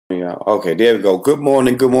Yeah. Okay, there we go. Good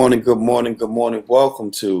morning, good morning, good morning, good morning.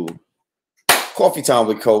 Welcome to Coffee Time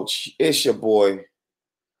with Coach. It's your boy,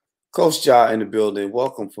 Coach Ja in the building.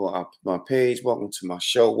 Welcome for my page. Welcome to my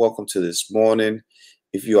show. Welcome to this morning.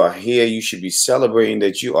 If you are here, you should be celebrating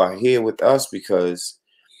that you are here with us because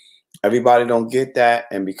everybody don't get that.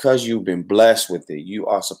 And because you've been blessed with it, you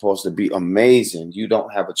are supposed to be amazing. You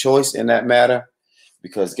don't have a choice in that matter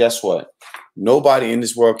because guess what? Nobody in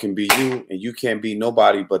this world can be you, and you can't be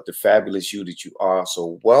nobody but the fabulous you that you are.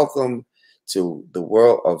 So welcome to the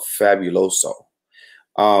world of Fabuloso.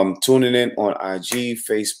 Tuning in on IG,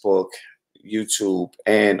 Facebook, YouTube,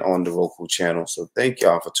 and on the Roku channel. So thank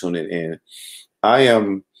y'all for tuning in. I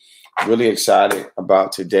am really excited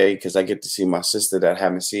about today because I get to see my sister that I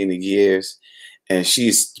haven't seen in years. And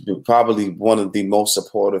she's probably one of the most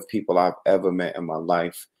supportive people I've ever met in my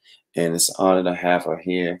life. And it's an honor to have her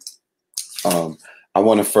here. I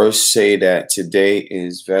want to first say that today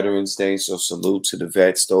is Veterans Day. So salute to the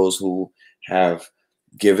vets, those who have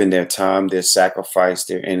given their time, their sacrifice,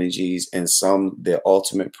 their energies, and some their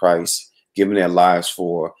ultimate price, giving their lives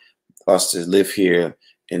for us to live here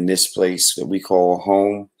in this place that we call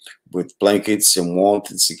home with blankets and warmth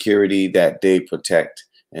and security that they protect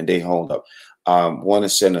and they hold up. Want to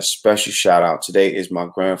send a special shout out. Today is my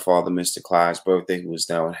grandfather, Mr. Clyde's birthday, who is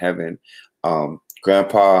now in heaven.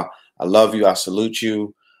 Grandpa, I love you. I salute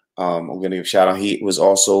you. I'm going to give a shout out. He was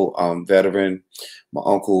also veteran. My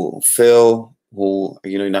uncle Phil, who,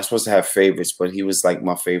 you're not supposed to have favorites, but he was like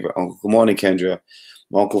my favorite uncle. Good morning, Kendra.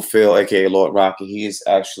 My uncle Phil, aka Lord Rocky. He is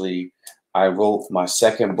actually, I wrote my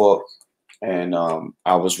second book, and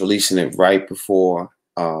I was releasing it right before.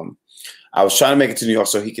 I was trying to make it to New York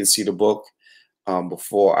so he can see the book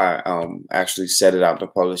before I actually set it out to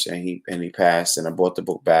publish, and he passed, and I brought the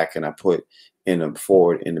book back and I put in a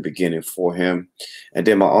forward in the beginning for him. And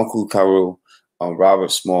then my uncle Karu,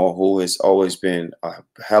 Robert Small, who has always been a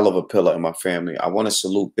hell of a pillar in my family. I want to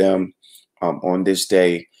salute them on this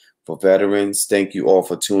day for veterans. Thank you all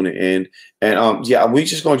for tuning in. And yeah, we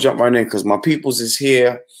just gonna jump right in because my peoples is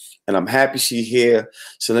here, and I'm happy she here.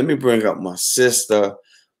 So let me bring up my sister,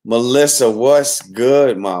 Melissa. What's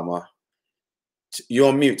good, mama? You're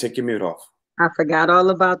on mute. Take your mute off. I forgot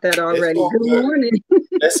all about that already. Good morning.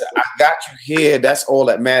 Listen, I got you here. That's all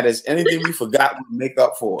that matters. Anything we forgot, we make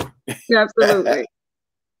up for. Absolutely.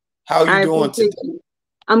 How are you doing today?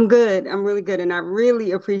 I'm good. I'm really good. And I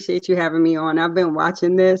really appreciate you having me on. I've been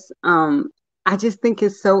watching this. I just think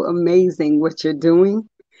it's so amazing what you're doing.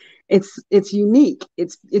 It's unique.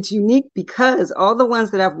 It's unique because all the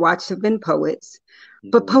ones that I've watched have been poets,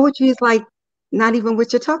 but poetry is like not even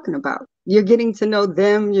what you're talking about. You're getting to know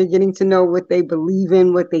them. You're getting to know what they believe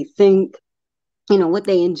in, what they think, what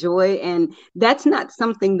they enjoy. And that's not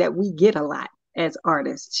something that we get a lot as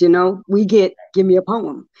artists. We get, give me a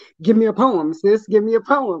poem, sis, give me a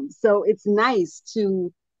poem. So it's nice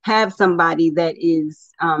to have somebody that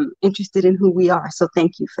is interested in who we are. So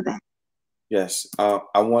thank you for that. Yes.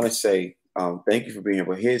 I want to say thank you for being here.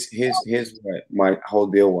 But here's what my whole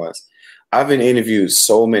deal was. I've been interviewed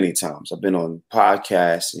so many times. I've been on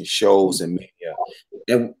podcasts and shows and media,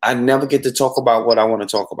 and I never get to talk about what I want to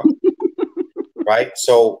talk about. Right?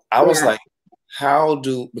 So I was like,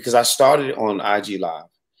 because I started on IG Live,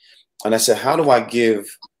 and I said, how do I give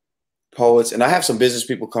poets, and I have some business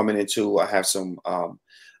people coming in too. I have some,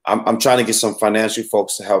 I'm trying to get some financial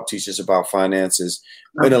folks to help teach us about finances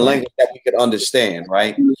in a language that we could understand,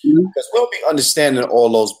 right? Because we'll be understanding all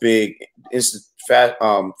those big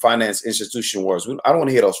finance institution words. I don't want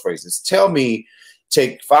to hear those phrases. Tell me,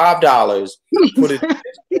 take $5, put it in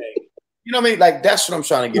this thing. You know what I mean? Like, that's what I'm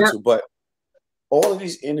trying to get to. But all of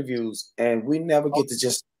these interviews, and we never get to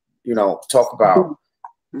just, talk about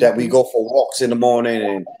that we go for walks in the morning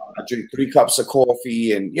and I drink 3 cups of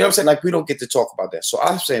coffee, and what I'm saying? Like, we don't get to talk about that. So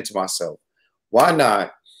I'm saying to myself, why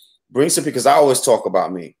not bring some, because I always talk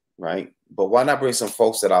about me, right? But why not bring some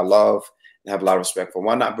folks that I love and have a lot of respect for?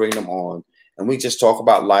 Why not bring them on and we just talk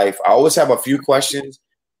about life? I always have a few questions,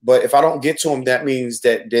 but if I don't get to them, that means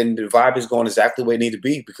that then the vibe is going exactly where it need to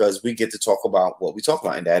be, because we get to talk about what we talk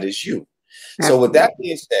about, and that is you. So with that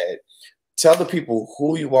being said, tell the people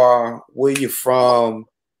who you are, where you're from,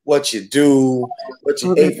 what you do, what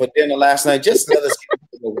you ate for dinner last night. Just let us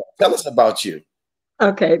tell us about you.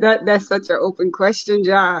 Okay, that's such an open question,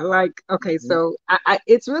 John. Like, okay, so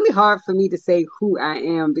it's really hard for me to say who I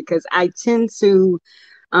am because I tend to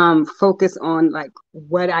focus on like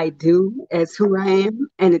what I do as who I am,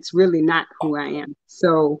 and it's really not who I am.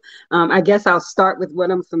 So I guess I'll start with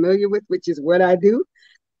what I'm familiar with, which is what I do.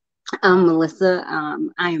 I'm Melissa.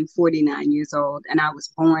 I am 49 years old, and I was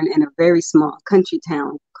born in a very small country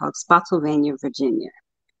town called Spotsylvania, Virginia.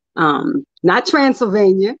 Not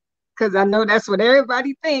Transylvania, because I know that's what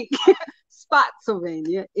everybody thinks.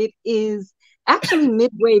 Spotsylvania. It is actually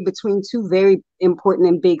midway between two very important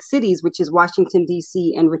and big cities, which is Washington,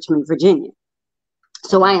 D.C. and Richmond, Virginia.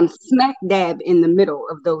 So I am smack dab in the middle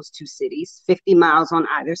of those two cities, 50 miles on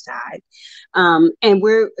either side. And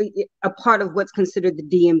we're a part of what's considered the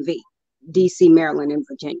DMV, DC, Maryland, and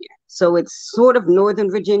Virginia. So it's sort of Northern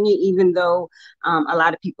Virginia, even though a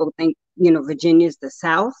lot of people think, Virginia is the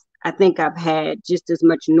South. I think I've had just as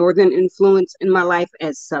much Northern influence in my life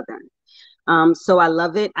as Southern. So I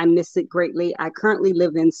love it. I miss it greatly. I currently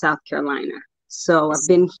live in South Carolina. So I've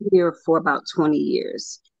been here for about 20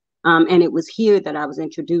 years. And it was here that I was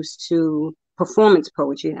introduced to performance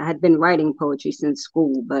poetry. I had been writing poetry since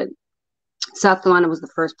school, but South Carolina was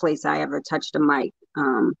the first place I ever touched a mic.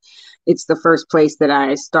 It's the first place that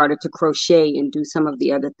I started to crochet and do some of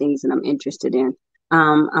the other things that I'm interested in.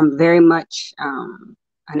 I'm very much an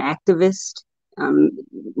activist.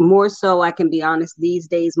 More so, I can be honest, these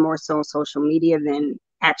days, more so on social media than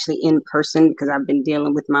actually in person, because I've been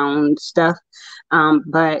dealing with my own stuff.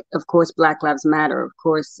 But of course, Black Lives Matter. Of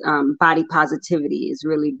course, body positivity is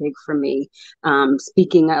really big for me.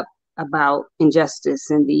 Speaking up about injustice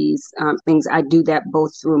and these things, I do that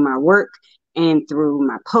both through my work and through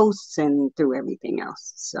my posts and through everything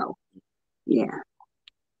else. So, yeah.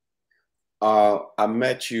 I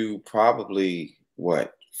met you probably,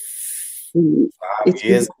 what, 5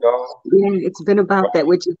 years ago? Yeah, it's been about that,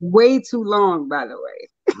 which is way too long, by the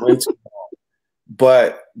way. Way too long.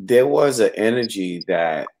 But there was an energy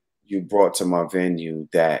that you brought to my venue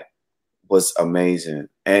that was amazing.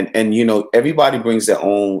 And everybody brings their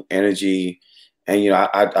own energy. And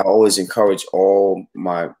I always encourage all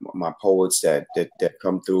my poets that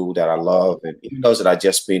come through that I love, and even those that I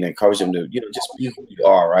just been encourage them to just be who you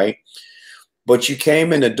are, right? But you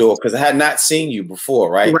came in the door because I had not seen you before,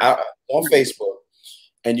 right? On Facebook,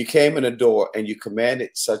 and you came in the door and you commanded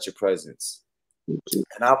such a presence. And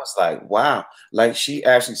I was like, wow, like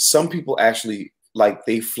some people actually, like,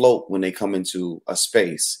 they float when they come into a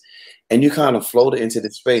space, and you kind of floated into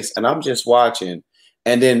the space, and I'm just watching.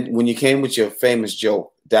 And then when you came with your famous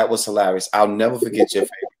joke, that was hilarious. I'll never forget your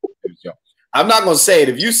famous joke. I'm not going to say it.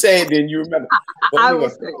 If you say it, then you remember. I will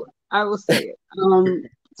say it. I will say it.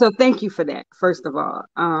 So thank you for that, first of all.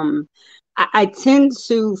 I tend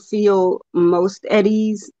to feel most at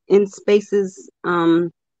ease in spaces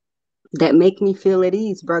that make me feel at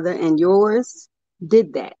ease, brother. And yours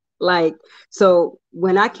did that. Like, so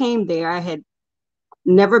when I came there, I had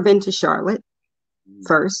never been to Charlotte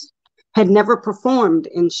first, had never performed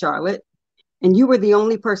in Charlotte, and you were the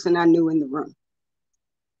only person I knew in the room.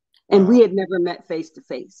 And we had never met face to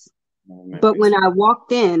face. But when I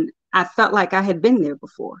walked in, I felt like I had been there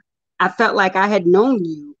before. I felt like I had known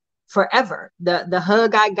you forever. The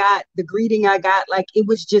hug I got, the greeting I got, like, it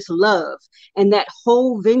was just love. And that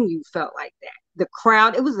whole venue felt like that. The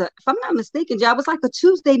crowd, it was if I'm not mistaken, Joe, it was like a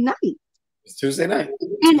Tuesday night. It's Tuesday night.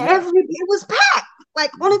 And it was packed,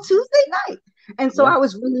 like on a Tuesday night. And so I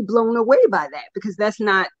was really blown away by that, because that's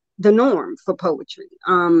not the norm for poetry.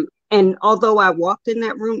 And although I walked in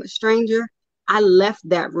that room a stranger, I left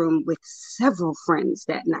that room with several friends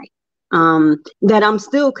that night that I'm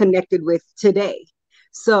still connected with today.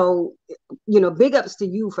 So, big ups to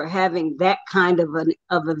you for having that kind of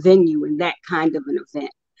a venue and that kind of an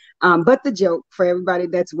event. But the joke for everybody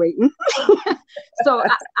that's waiting. So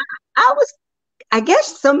I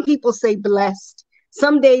guess some people say blessed.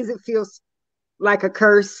 Some days it feels like a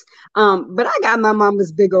curse. But I got my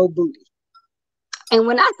mama's big old booty. And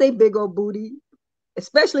when I say big old booty,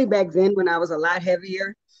 especially back then when I was a lot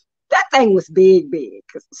heavier, that thing was big.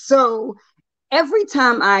 So every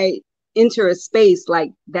time I enter a space,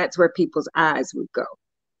 like, that's where people's eyes would go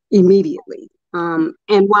immediately. And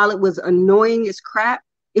while it was annoying as crap,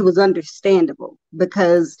 it was understandable,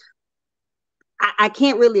 because I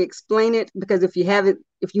can't really explain it, because if you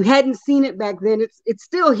hadn't seen it back then, it's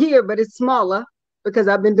still here, but it's smaller, because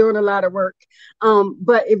I've been doing a lot of work.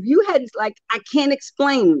 But if you hadn't, like, I can't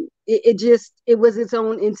explain it. It was its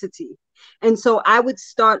own entity. And so I would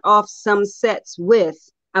start off some sets with,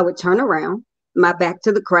 I would turn around, my back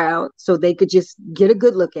to the crowd, so they could just get a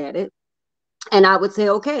good look at it. And I would say,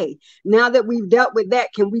 okay, now that we've dealt with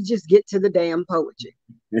that, can we just get to the damn poetry?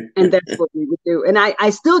 And that's what we would do. And I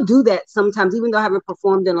still do that sometimes, even though I haven't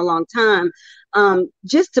performed in a long time,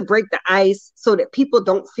 just to break the ice, so that people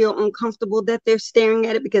don't feel uncomfortable that they're staring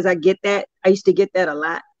at it, because I get that. I used to get that a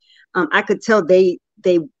lot. I could tell they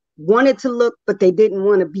wanted to look, but they didn't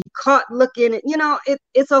want to be caught looking at,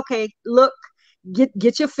 it's okay. Look,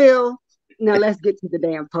 get your fill. Now let's get to the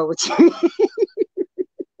damn poetry.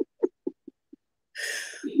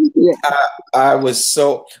 Yeah. I was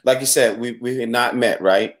so, like you said, we had not met,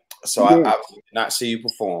 right? So Yeah. I did not see you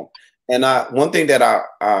perform. And one thing that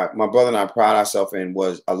my brother and I pride ourselves in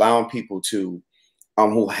was allowing people to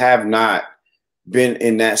who have not been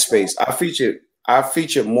in that space. I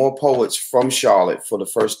featured more poets from Charlotte for the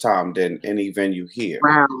first time than any venue here.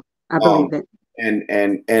 Wow. I Um, believe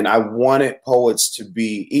it. and I wanted poets to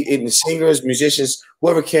be in singers, musicians,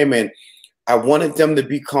 whoever came in. I wanted them to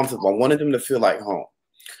be comfortable. I wanted them to feel like home.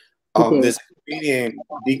 Okay. This comedian,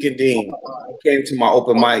 Deacon Dean, he came to my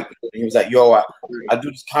open mic. And he was like, "Yo, I do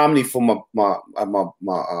this comedy for my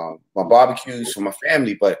barbecues for my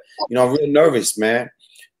family, but I'm real nervous, man."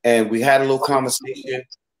 And we had a little conversation.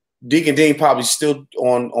 Deacon Dean probably still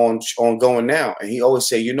on going now, and he always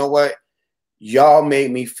say, "You know what? Y'all made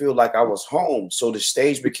me feel like I was home, so the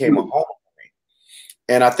stage became a home for me."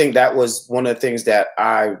 And I think that was one of the things that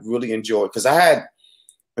I really enjoyed because I had,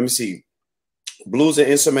 let me see. Blues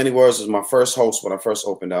in So Many Words was my first host when I first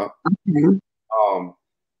opened up. Okay.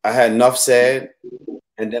 I had Enough Said,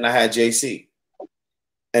 and then I had JC.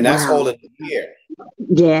 And that's Wow. all in a year.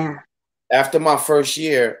 Yeah. After my first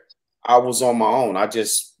year, I was on my own. I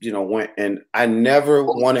just, went, and I never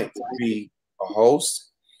wanted to be a host.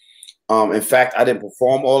 In fact, I didn't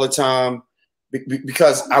perform all the time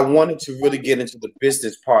because I wanted to really get into the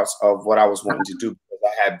business parts of what I was wanting to do because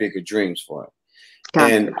I had bigger dreams for it.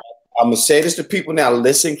 Gotcha. And I'm going to say this to people now,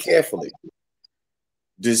 listen carefully.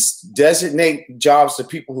 Just designate jobs to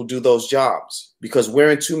people who do those jobs because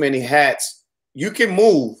wearing too many hats, you can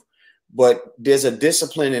move, but there's a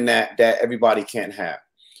discipline in that everybody can't have.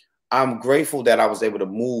 I'm grateful that I was able to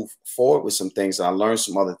move forward with some things and I learned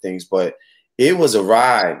some other things, but it was a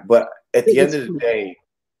ride. But at the end of the day,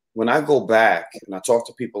 when I go back and I talk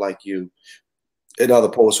to people like you and other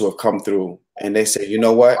poets who have come through and they say, you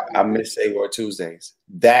know what, I miss Say Word Tuesdays.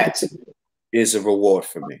 That is a reward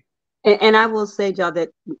for me. And I will say, y'all, that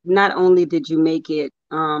not only did you make it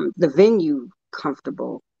the venue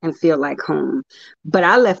comfortable and feel like home, but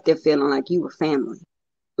I left there feeling like you were family,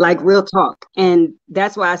 like real talk. And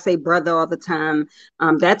that's why I say brother all the time.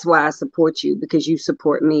 That's why I support you because you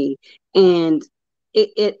support me. And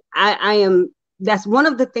I am, that's one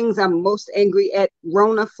of the things I'm most angry at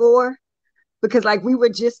Rona for. Because like we were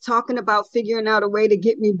just talking about figuring out a way to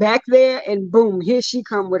get me back there and boom, here she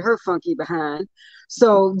come with her funky behind.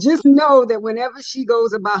 So just know that whenever she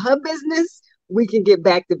goes about her business, we can get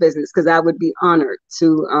back to business because I would be honored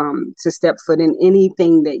to step foot in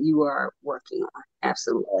anything that you are working on.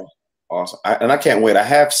 Absolutely. Awesome. And I can't wait. I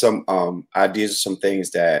have some ideas of some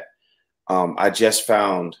things that I just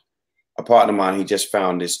found. A partner of mine, he just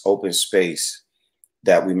found this open space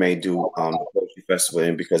that we may do the poetry festival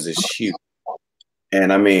in because it's huge.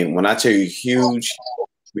 And I mean, when I tell you huge,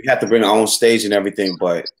 we have to bring our own stage and everything,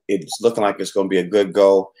 but it's looking like it's going to be a good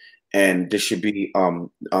go. And this should be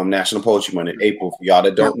National Poetry Month in April. For y'all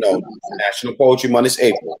that don't know, National Poetry Month is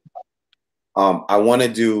April. I want to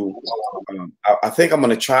do, I think I'm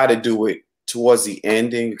going to try to do it towards the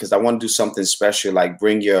ending because I want to do something special, like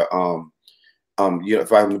bring your,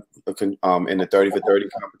 if I'm in the 30 for 30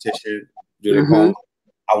 competition, do their poems,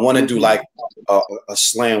 I want to do like a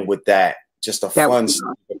slam with that. Just a fun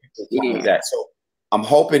stuff with that. So I'm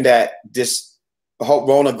hoping that I hope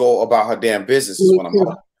Rona go about her damn business is what I'm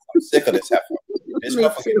hoping. I'm sick of this heifer. This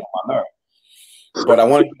heifer getting on my nerve. But I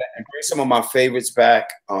want to do that and bring some of my favorites back.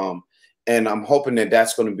 And I'm hoping that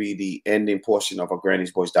that's going to be the ending portion of our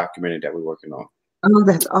Granny's Boys documentary that we're working on. Oh,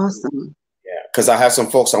 that's awesome. Yeah, because I have some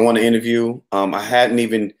folks I want to interview. I hadn't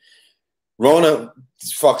even Rona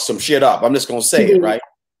fucked some shit up. I'm just gonna say it, right?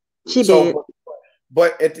 She did.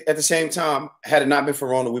 But at the same time, had it not been for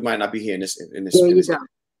Rona, we might not be here in this. There you go.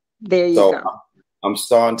 There you go. I'm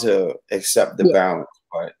starting to accept the balance.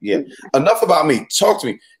 But yeah, enough about me. Talk to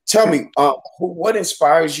me. Tell me, what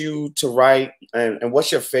inspires you to write, and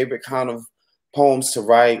what's your favorite kind of poems to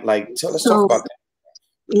write? Like, let's talk about that.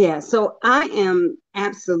 Yeah, so I am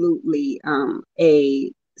absolutely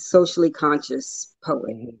a socially conscious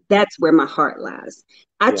poet. That's where my heart lies.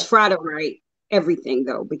 I try to write everything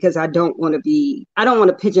though, because I don't want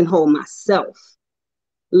to pigeonhole myself,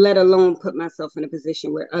 let alone put myself in a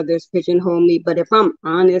position where others pigeonhole me. But if I'm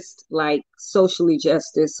honest, like socially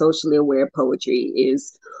justice, socially aware poetry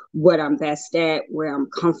is what I'm best at, where I'm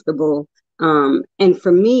comfortable. And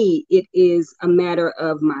for me, it is a matter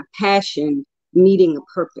of my passion meeting a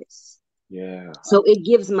purpose. Yeah. So it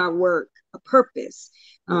gives my work a purpose.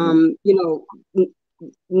 Not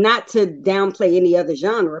to downplay any other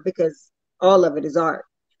genre because all of it is art.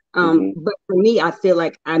 But for me, I feel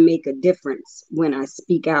like I make a difference when I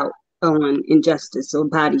speak out on injustice or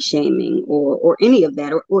body shaming or any of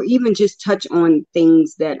that, or even just touch on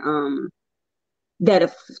things that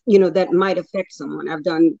that might affect someone. I've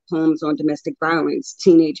done poems on domestic violence,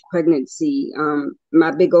 teenage pregnancy,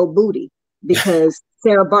 my big old booty, because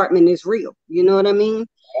Sarah Bartman is real. You know what I mean?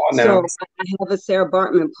 So I have a Sarah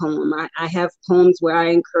Bartman poem. I have poems where I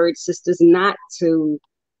encourage sisters not to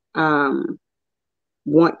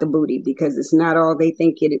want the booty because it's not all they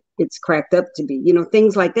think it's cracked up to be.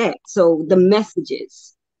 Things like that. So the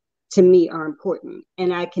messages to me are important,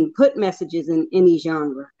 and I can put messages in any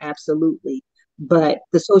genre, absolutely. But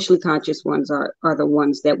the socially conscious ones are the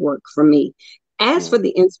ones that work for me. As for the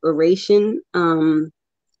inspiration,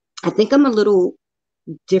 I think I'm a little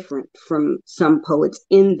different from some poets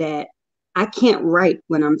in that I can't write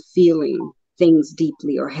when I'm feeling things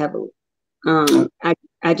deeply or heavily.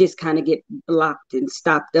 I just kind of get blocked and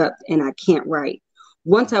stopped up, and I can't write.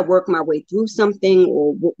 Once I work my way through something,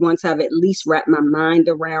 or once I've at least wrapped my mind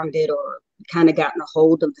around it or kind of gotten a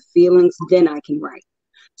hold of the feelings, then I can write.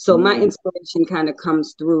 So my inspiration kind of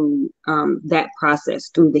comes through that process,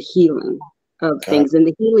 through the healing of things. And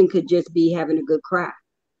the healing could just be having a good cry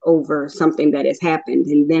over something that has happened.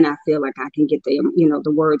 And then I feel like I can get the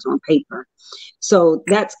words on paper. So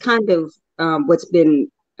that's kind of what's been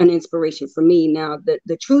an inspiration for me. Now,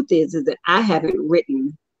 the truth is that I haven't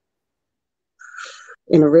written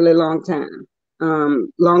in a really long time,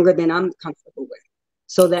 longer than I'm comfortable with.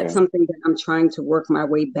 So that's something that I'm trying to work my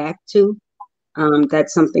way back to.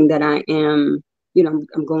 That's something that I am,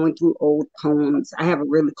 I'm going through old poems. I have a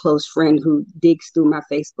really close friend who digs through my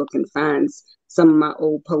Facebook and finds some of my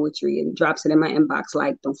old poetry and drops it in my inbox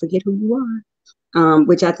like, don't forget who you are,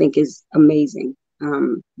 which I think is amazing.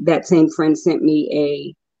 That same friend sent me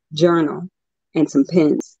a journal and some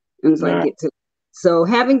pens and was like, so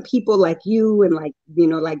having people like you and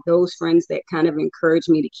like those friends that kind of encourage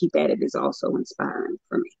me to keep at it is also inspiring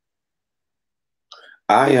for me.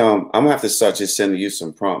 I'm gonna have to start just sending you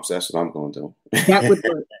some prompts. That's what I'm gonna do. That would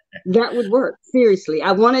work. That would work. Seriously.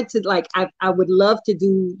 I wanted to I would love to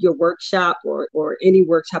do your workshop or any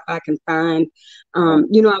workshop I can find. I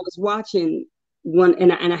was watching one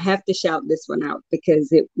and I have to shout this one out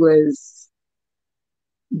because it was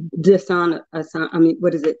Desan. I mean,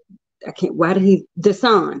 what is it? I can't. Why did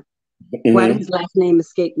Desan? Why did his last name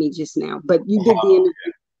escape me just now? But you did the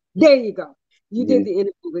interview. There you go. You did the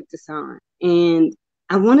interview with Desan, and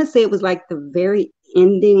I want to say it was like the very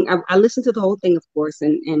ending. I listened to the whole thing, of course,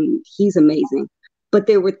 and he's amazing. But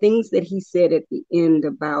there were things that he said at the end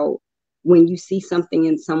about when you see something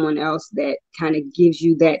in someone else that kind of gives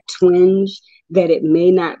you that twinge, that it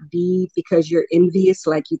may not be because you're envious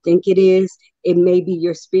like you think it is. It may be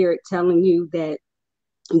your spirit telling you that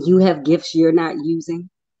you have gifts you're not using.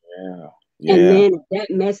 Yeah. And then if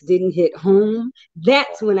that mess didn't hit home,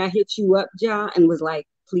 that's when I hit you up, Ja, and was like,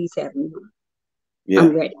 please have me on.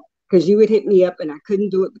 I'm ready. Because you would hit me up and I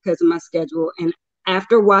couldn't do it because of my schedule. And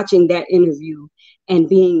after watching that interview and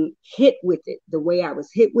being hit with it the way I was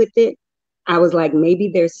hit with it, I was like, maybe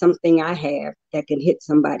there's something I have that can hit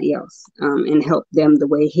somebody else and help them the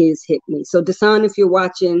way his hit me. So Desan, if you're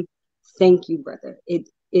watching, thank you, brother. It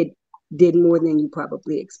did more than you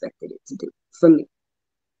probably expected it to do for me.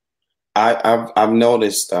 I've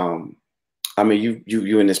noticed. I mean,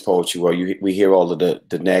 you in this poetry world, we hear all of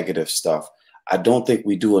the negative stuff. I don't think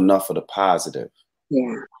we do enough of the positive.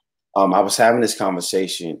 Yeah. I was having this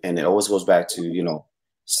conversation, and it always goes back to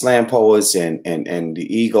slam poets and the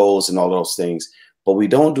egos and all those things, but we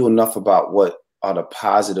don't do enough about what are the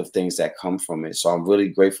positive things that come from it. So I'm really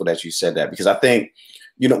grateful that you said that, because I think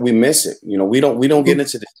we miss it. We don't get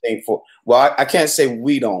into this thing for, well, I can't say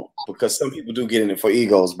we don't, because some people do get in it for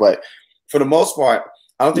egos, but for the most part,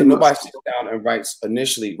 I don't think nobody sits down and writes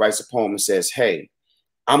a poem and says, hey,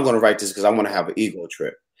 I'm going to write this because I want to have an ego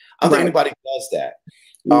trip. I don't think anybody does that.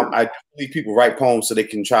 I believe people write poems so they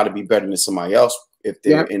can try to be better than somebody else if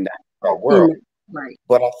they're in that world. Right.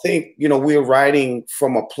 But I think, we're writing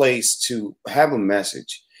from a place to have a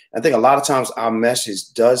message. I think a lot of times our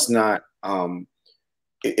message does not,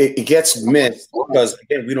 it gets missed because,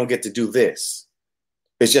 again, we don't get to do this.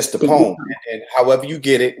 It's just a poem. And however you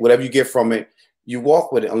get it, whatever you get from it, you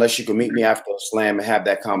walk with it, unless you can meet me after a slam and have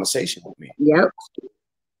that conversation with me. Yep.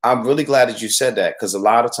 I'm really glad that you said that, because a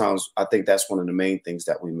lot of times I think that's one of the main things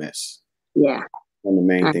that we miss. Yeah. One of the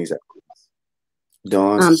main things that we miss.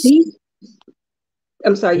 Dawn?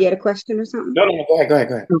 I'm sorry, you had a question or something? No, go ahead.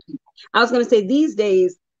 Okay. I was going to say, these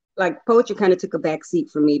days, like, poetry kind of took a back seat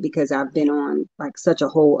for me because I've been on like such a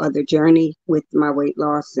whole other journey with my weight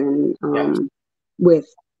loss and with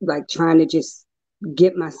like trying to just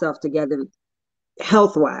get myself together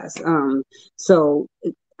health-wise. So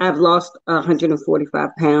I've lost 145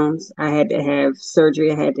 pounds. I had to have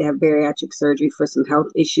surgery. I had to have bariatric surgery for some health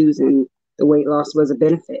issues, and the weight loss was a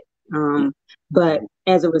benefit. But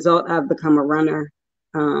as a result, I've become a runner.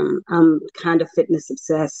 I'm kind of fitness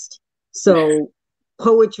obsessed. So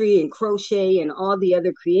poetry and crochet and all the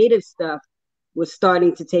other creative stuff was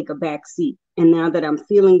starting to take a back seat. And now that I'm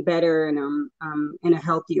feeling better and I'm in a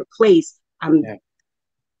healthier place, I'm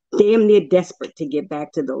damn near desperate to get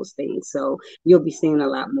back to those things. So you'll be seeing a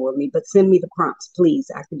lot more of me. But send me the prompts,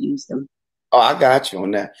 please. I could use them. Oh, I got you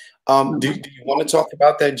on that. Do you want to talk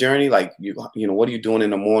about that journey? Like you know, what are you doing in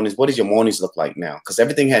the mornings? What does your mornings look like now? Because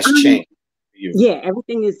everything has changed for you. Yeah,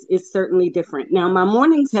 everything is certainly different. Now my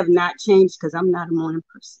mornings have not changed because I'm not a morning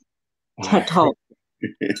person at all.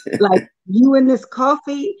 Like you and this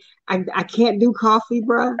coffee, I can't do coffee,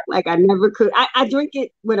 bruh. Like I never could. I drink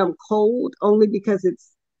it when I'm cold only because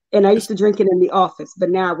and I used to drink it in the office, but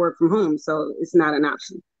now I work from home, so it's not an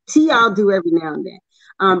option. Tea I'll do every now and then.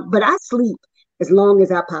 But I sleep as long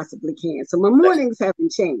as I possibly can. So my mornings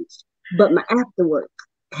haven't changed, but my after work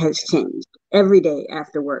has changed. Every day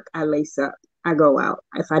after work, I lace up, I go out.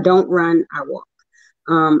 If I don't run, I walk.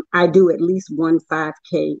 I do at least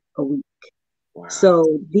 5K a week. Wow.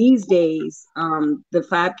 So these days, the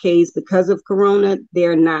 5Ks, because of Corona,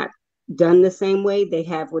 they're not done the same way. They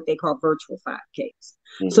have what they call virtual 5Ks.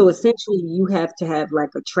 So essentially, you have to have like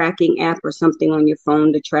a tracking app or something on your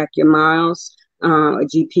phone to track your miles, a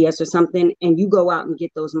GPS or something, and you go out and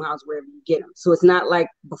get those miles wherever you get them. So it's not like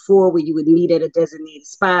before where you would meet at a designated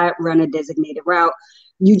spot, run a designated route.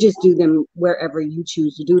 You just do them wherever you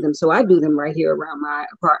choose to do them. So I do them right here around my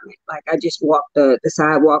apartment. Like I just walk the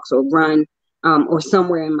sidewalks or run or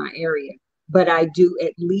somewhere in my area. But I do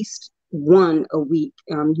at least one a week,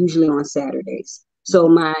 usually on Saturdays. So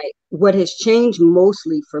what has changed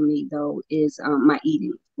mostly for me though is my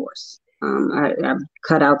eating, of course. I've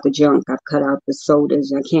cut out the junk. I've cut out the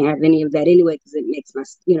sodas. I can't have any of that anyway because it makes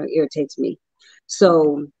irritates me.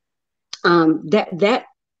 So that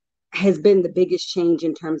has been the biggest change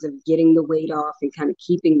in terms of getting the weight off and kind of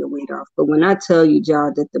keeping the weight off. But when I tell you,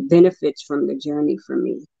 Ja, that the benefits from the journey for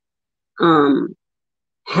me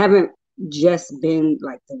haven't just been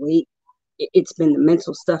like the weight, it's been the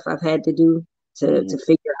mental stuff I've had to do to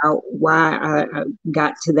figure out why I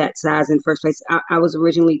got to that size in the first place. I was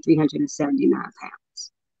originally 379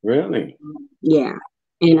 pounds. Really? Yeah.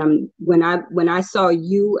 And when I saw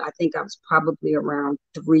you, I think I was probably around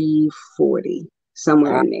 340,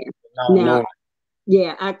 somewhere in there. Now,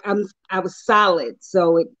 yeah, I was solid,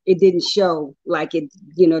 so it didn't show like it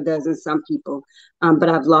does in some people. But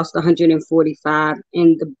I've lost 145,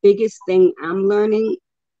 and the biggest thing I'm learning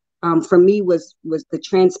for me was the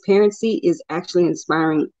transparency is actually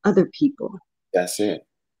inspiring other people. That's it.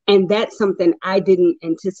 And that's something I didn't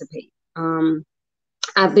anticipate.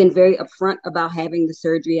 I've been very upfront about having the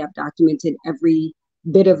surgery. I've documented every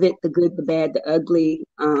bit of it, the good, the bad, the ugly.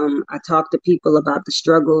 I talk to people about the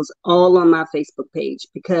struggles all on my Facebook page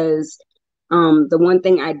because the one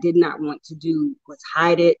thing I did not want to do was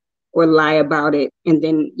hide it or lie about it and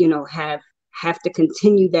then, have to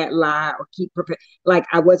continue that lie or keep prepared. Like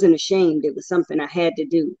I wasn't ashamed. It was something I had to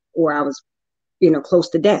do or I was, close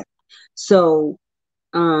to death. So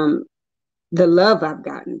the love I've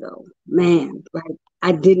gotten though, man, like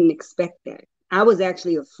I didn't expect that. I was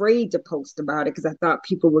actually afraid to post about it because I thought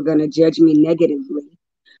people were going to judge me negatively.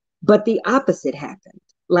 But the opposite happened.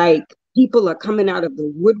 Like people are coming out of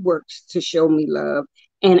the woodworks to show me love.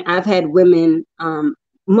 And I've had women,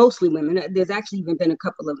 mostly women, there's actually even been a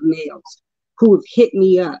couple of males who have hit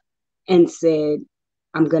me up and said,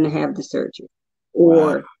 I'm going to have the surgery.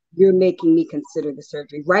 Or you're making me consider the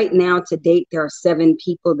surgery. Right now, to date, there are 7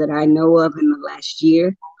 people that I know of in the last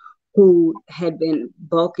year who had been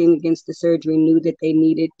bulking against the surgery, knew that they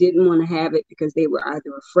didn't want to have it because they were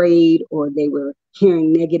either afraid or they were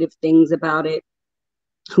hearing negative things about it,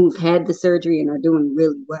 who've had the surgery and are doing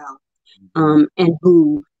really well, and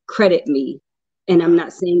who credit me. And I'm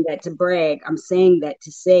not saying that to brag. I'm saying that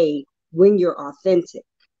to say, when you're authentic,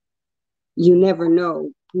 you never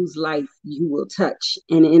know whose life you will touch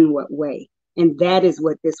and in what way. And that is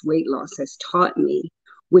what this weight loss has taught me,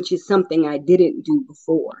 which is something I didn't do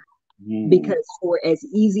before. Because for as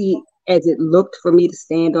easy as it looked for me to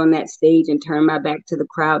stand on that stage and turn my back to the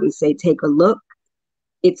crowd and say, take a look,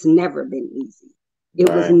 it's never been easy. It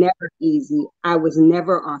was never easy. I was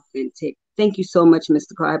never authentic. Thank you so much,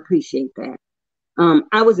 Mr. Carr. I appreciate that.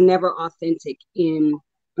 I was never authentic in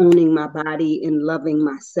owning my body and loving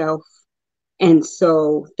myself. And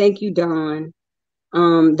so thank you, Dawn.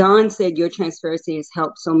 Dawn said your transparency has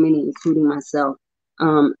helped so many, including myself.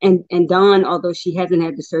 And Dawn, although she hasn't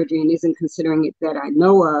had the surgery and isn't considering it that I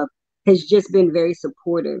know of, has just been very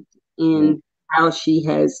supportive in how she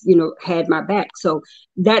has, had my back. So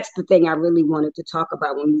that's the thing I really wanted to talk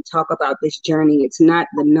about when we talk about this journey. It's not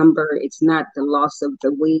the number, it's not the loss of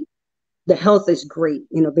the weight. The health is great,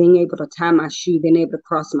 being able to tie my shoe, being able to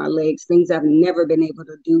cross my legs, things I've never been able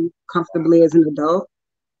to do comfortably as an adult,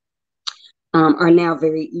 are now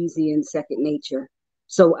very easy and second nature.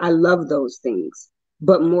 So I love those things.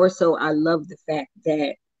 But more so, I love the fact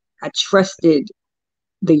that I trusted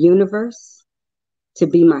the universe to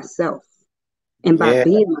be myself. And by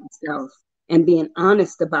being myself and being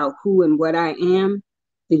honest about who and what I am,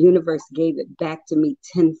 the universe gave it back to me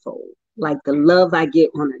tenfold. Like the love I get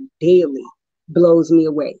on a daily blows me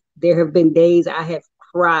away. There have been days I have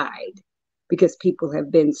cried because people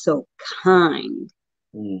have been so kind.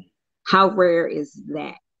 How rare is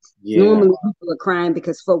that? Yeah. Normally people are crying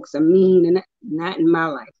because folks are mean, and not in my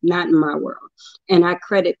life, not in my world. And I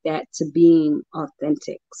credit that to being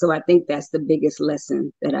authentic. So I think that's the biggest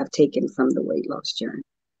lesson that I've taken from the weight loss journey.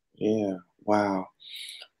 Yeah. Wow.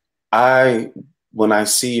 When I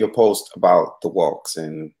see your post about the walks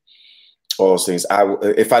and all those things,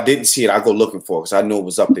 if I didn't see it, I go looking for it because I know it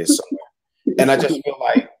was up there somewhere. And I just feel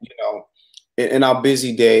like, in our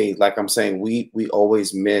busy day, like I'm saying, we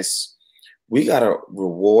always miss. We got to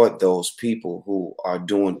reward those people who are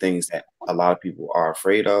doing things that a lot of people are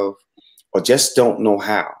afraid of or just don't know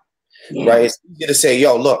how, right? It's easy to say,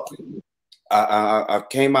 yo, look, I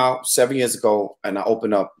came out 7 years ago and I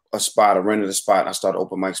opened up a spot, I rented a spot, and I started an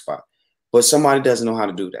open mic spot. But somebody doesn't know how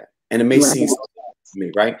to do that. And it may seem to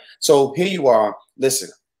me, right? So here you are. Listen,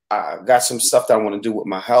 I got some stuff that I want to do with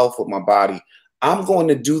my health, with my body. I'm going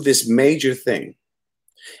to do this major thing.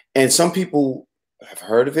 And some people have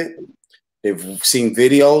heard of it. They've seen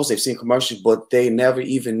videos, they've seen commercials, but they never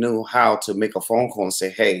even knew how to make a phone call and say,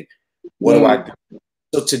 hey, what do I do?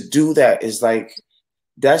 So to do that is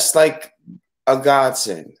that's like a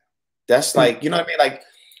godsend. That's like, you know what I mean? Like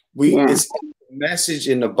it's a message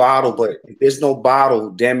in the bottle, but if there's no bottle,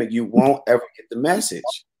 damn it, you won't ever get the message.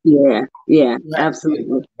 Yeah, absolutely.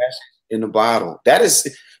 Message in the bottle. That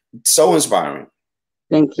is so inspiring.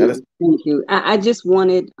 Thank you. Thank you. I just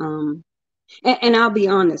wanted, and I'll be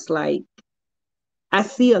honest, like, I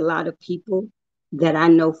see a lot of people that I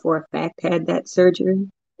know for a fact had that surgery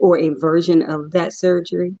or a version of that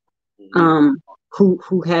surgery,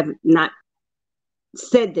 who have not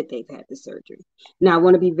said that they've had the surgery. Now, I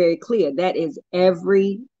want to be very clear. That is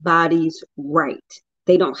everybody's right.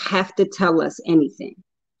 They don't have to tell us anything.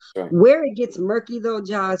 Right. Where it gets murky, though,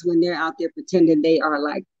 Jaws, when they're out there pretending they are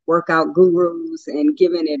like workout gurus and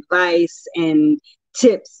giving advice and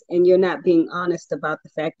tips, and you're not being honest about the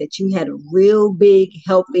fact that you had a real big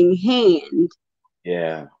helping hand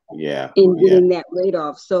in getting that weight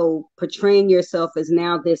off. So portraying yourself as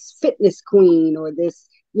now this fitness queen or this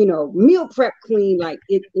meal prep queen, like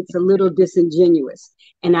it's a little disingenuous,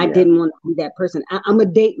 and I didn't want to be that person. I'm gonna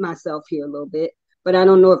date myself here a little bit, but I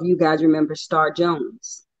don't know if you guys remember Star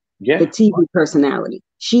Jones, the TV personality.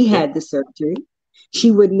 She had the surgery.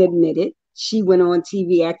 She wouldn't admit it. She went on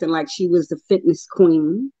TV acting like she was the fitness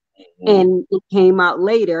queen, and it came out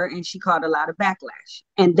later and she caught a lot of backlash,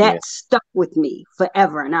 and that stuck with me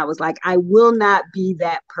forever. And I was like, I will not be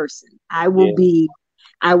that person. I will be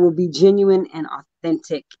genuine and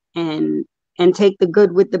authentic and take the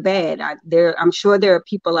good with the bad. I'm sure there are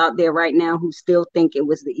people out there right now who still think it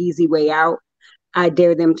was the easy way out. I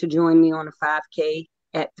dare them to join me on a 5K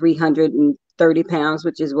at 330 pounds,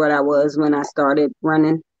 which is what I was when I started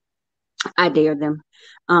running. I dare them.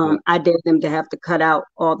 I dare them to have to cut out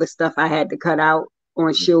all the stuff I had to cut out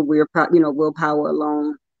on sheer willpower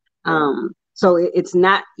alone. So it's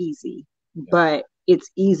not easy, but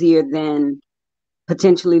it's easier than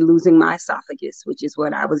potentially losing my esophagus, which is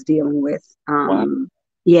what I was dealing with. I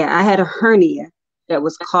had a hernia that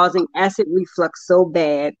was causing acid reflux so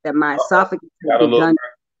bad that my esophagus had begun.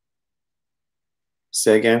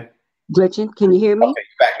 Say again. Glitching. Can you hear me?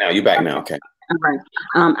 Okay, you're back now. Okay. All right.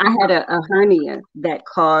 I had a hernia that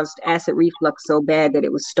caused acid reflux so bad that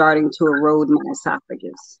it was starting to erode my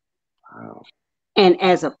esophagus. Wow. And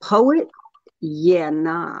as a poet,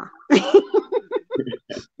 nah.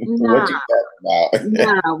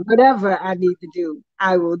 Whatever I need to do,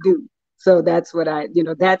 I will do. So that's what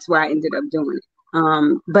that's why I ended up doing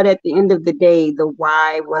it. But at the end of the day, the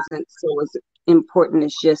why wasn't so as important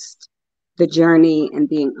as just the journey and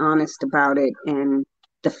being honest about it. And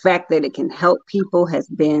the fact that it can help people has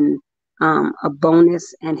been a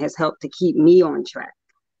bonus and has helped to keep me on track.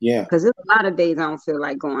 Yeah. Because there's a lot of days I don't feel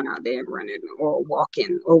like going out there and running or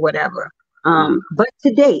walking or whatever. But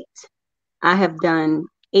to date, I have done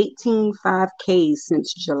 18 5Ks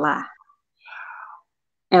since July.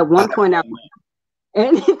 At one point, I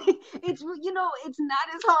and it's it's not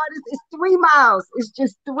as hard as it's 3 miles. It's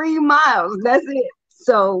just 3 miles. That's it.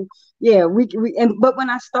 So yeah, but when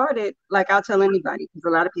I started, like I'll tell anybody because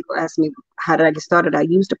a lot of people ask me how did I get started. I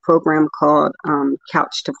used a program called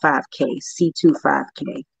Couch to 5K, C2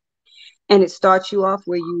 5K, and it starts you off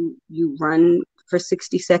where you run for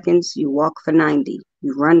 60 seconds, you walk for 90,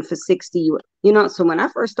 you run for 60. So when I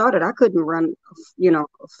first started, I couldn't run a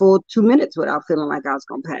full 2 minutes without feeling like I was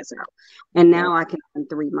gonna pass out. And now I can run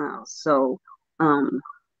 3 miles. So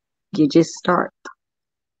you just start.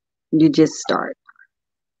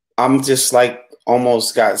 I'm just like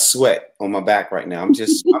almost got sweat on my back right now. I'm so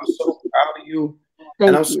proud of you.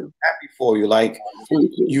 And I'm so happy for you. Like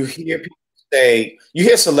you hear people say, you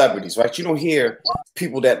hear celebrities, right? You don't hear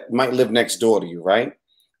people that might live next door to you, right?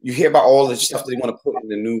 You hear about all the stuff they want to put in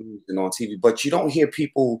the news and on TV, but you don't hear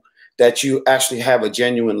people that you actually have a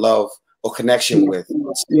genuine love or connection with.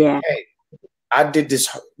 Yeah. Hey, I did this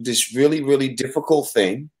really, really difficult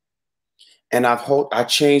thing. And I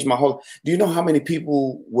changed my whole. Do you know how many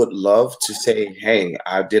people would love to say, "Hey,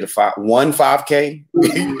 I did one 5K"?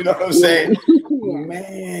 You know what I'm saying? Yeah.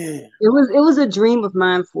 Man, it was a dream of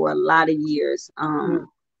mine for a lot of years. I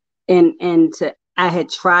had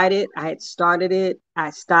tried it. I had started it. I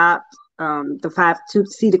stopped. The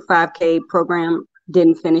 5K program,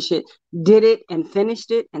 didn't finish it. Did it and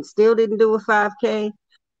finished it, and still didn't do a 5K.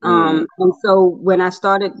 And so when I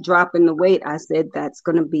started dropping the weight, I said that's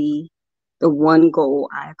going to be the one goal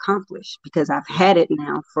I accomplish because I've had it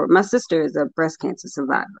now my sister is a breast cancer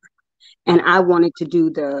survivor, and I wanted to do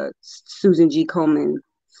the Susan G. Komen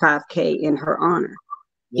 5K in her honor.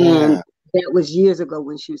 Yeah. And that was years ago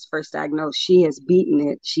when she was first diagnosed. She has beaten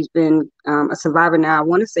it. She's been a survivor now, I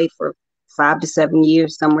want to say for 5 to 7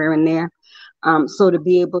 years, somewhere in there. So to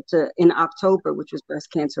be able to, in October, which was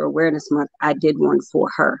Breast Cancer Awareness Month, I did one for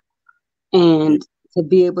her. And to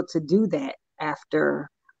be able to do that after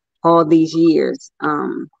all these years.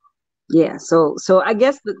 So I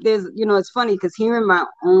guess that there's, it's funny because hearing my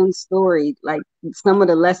own story, like some of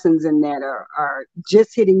the lessons in that are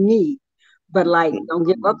just hitting me, but like, don't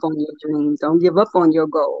give up on your dreams. Don't give up on your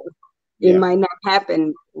goal. It might not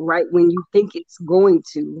happen right when you think it's going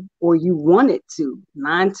to, or you want it to.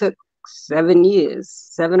 Mine took 7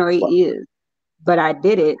 or 8 years, but I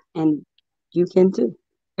did it, and you can too.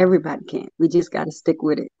 Everybody can. We just got to stick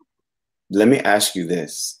with it. Let me ask you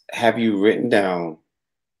this. Have you written down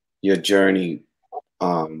your journey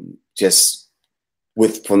just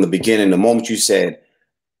from the beginning, the moment you said,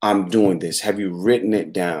 I'm doing this? Have you written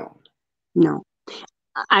it down? No.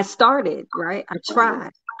 I started, right? I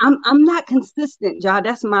tried. I'm not consistent, y'all.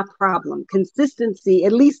 That's my problem. Consistency,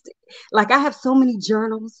 at least, like I have so many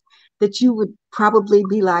journals that you would probably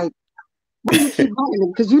be like, why do you keep writing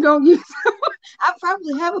them? Because you don't use them. I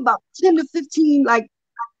probably have about 10 to 15 like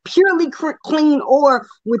purely clean or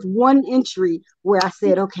with one entry where I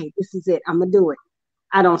said, okay, this is it. I'm going to do it.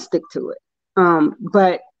 I don't stick to it.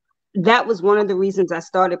 But that was one of the reasons I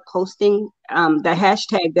started posting. The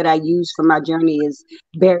hashtag that I use for my journey is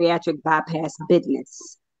bariatric bypass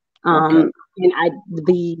business. And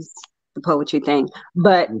the poetry thing.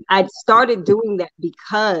 But I started doing that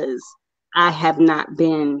because I have not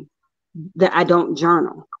been, that I don't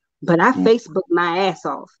journal. But I Facebook my ass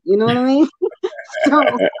off. You know what I mean? So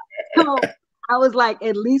I was like,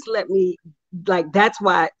 at least let me, like, that's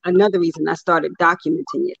why another reason I started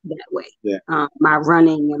documenting it that way. Yeah. My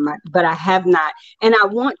running but I have not, and I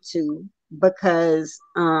want to because,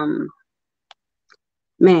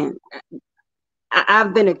 man,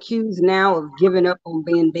 I've been accused now of giving up on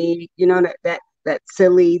being big. You know, that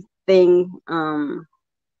silly thing,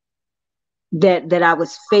 that I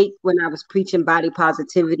was fake when I was preaching body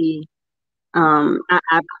positivity.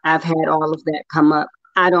 I've had all of that come up.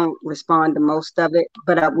 I don't respond to most of it,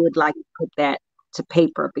 but I would like to put that to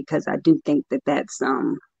paper because I do think that that's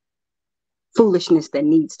foolishness that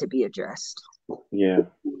needs to be addressed. Yeah.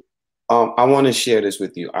 I want to share this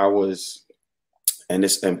with you. I was, and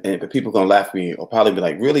people are gonna laugh at me or probably be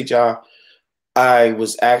like, "Really, Ja?" I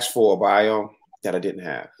was asked for a bio that I didn't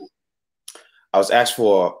have. I was asked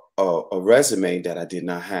for a resume that I did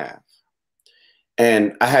not have.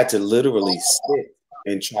 And I had to literally sit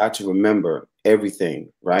and try to remember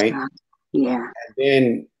everything, right? Yeah. And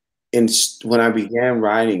then when I began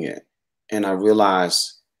writing it, and I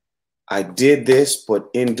realized I did this,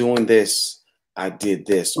 but in doing this, I did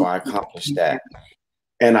this, so I accomplished that.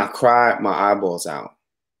 And I cried my eyeballs out.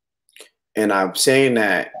 And I'm saying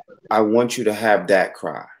that I want you to have that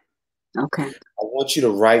cry. Okay. I want you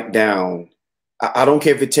to write down, I don't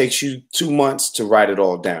care if it takes you 2 months to write it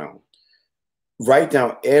all down. Write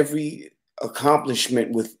down every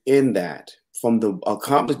accomplishment within that. From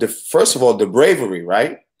first of all, the bravery,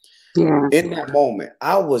 right? Yeah. In that moment,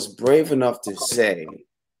 I was brave enough to say,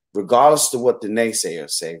 regardless of what the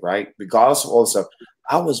naysayers say, right? Regardless of all the stuff,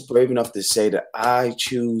 I was brave enough to say that I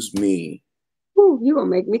choose me. Ooh, you gonna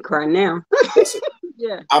make me cry now. Listen,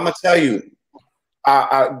 Yeah. I'm gonna tell you,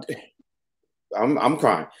 I'm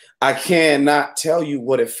crying. I cannot tell you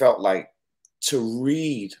what it felt like to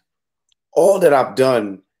read all that I've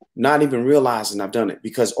done, not even realizing I've done it,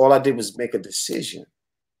 because all I did was make a decision.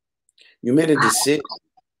 You made a decision.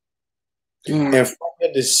 Yeah. And from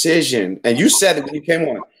your decision, and you said it when you came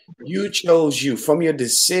on, you chose you. From your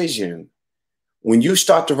decision, when you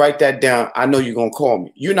start to write that down, I know you're going to call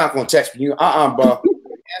me. You're not going to text me. Bro.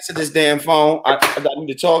 Answer this damn phone. I need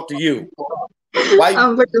to talk to you. Why?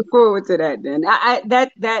 I'm looking forward to that then.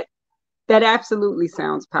 That absolutely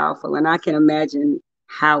sounds powerful, and I can imagine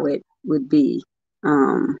how it would be.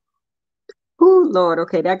 Oh Lord,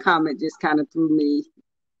 okay, that comment just kind of threw me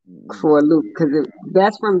for a loop because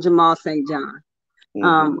that's from Jamal St. John,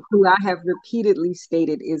 who I have repeatedly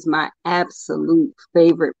stated is my absolute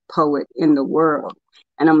favorite poet in the world,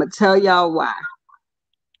 and I'm gonna tell y'all why.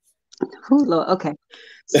 Oh Lord, okay.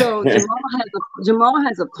 So Jamal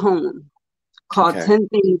has a poem called 10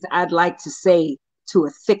 Things I'd Like to Say to a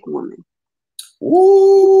Thick Woman.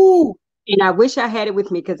 Ooh. And I wish I had it with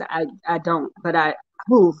me because I don't, but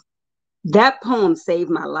that poem saved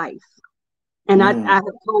my life. And I have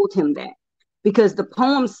told him that because the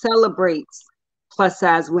poem celebrates plus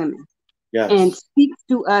size women and speaks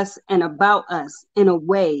to us and about us in a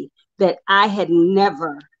way that I had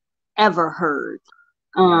never, ever heard.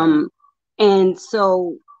 And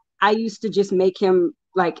so I used to just make him,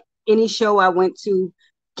 like, any show I went to,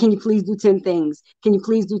 can you please do 10 things? Can you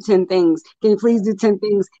please do 10 things? Can you please do 10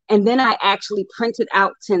 things? And then I actually printed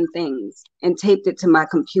out 10 things and taped it to my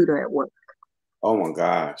computer at work. Oh my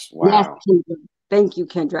gosh. Wow. Yes, Kendra. Thank you,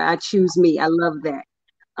 Kendra. I choose me. I love that.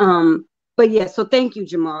 But yeah, so thank you,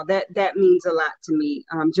 Jamal. That means a lot to me.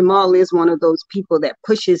 Jamal is one of those people that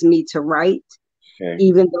pushes me to write,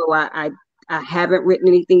 even though I haven't written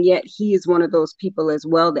anything yet. He is one of those people as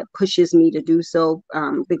well that pushes me to do so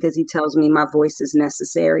because he tells me my voice is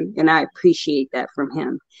necessary, and I appreciate that from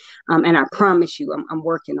him. And I promise you, I'm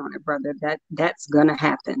working on it, brother. That's gonna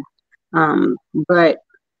happen. But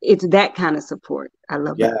it's that kind of support. I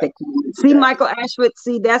love it. See, Michael Ashwood.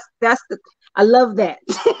 See, that's the. I love that.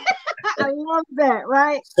 I love that.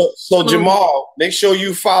 Right. So Jamal, make sure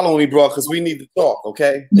you follow me, bro, because we need to talk.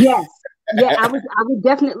 Okay. Yes. Yeah, I would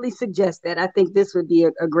definitely suggest that. I think this would be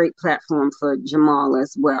a great platform for Jamal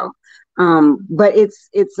as well. But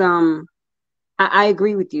I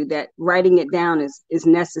agree with you that writing it down is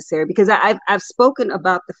necessary because I've spoken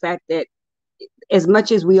about the fact that as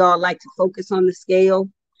much as we all like to focus on the scale,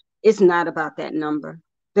 it's not about that number.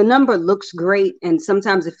 The number looks great, and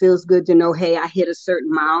sometimes it feels good to know, hey, I hit a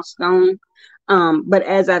certain milestone. But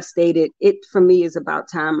as I've stated, it for me is about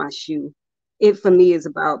tying my shoe. It for me is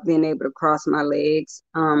about being able to cross my legs.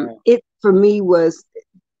 It for me was,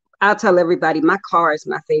 I'll tell everybody, my car is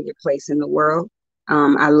my favorite place in the world.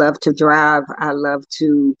 I love to drive. I love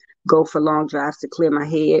to go for long drives to clear my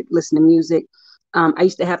head, listen to music. I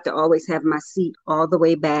used to have to always have my seat all the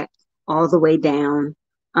way back, all the way down,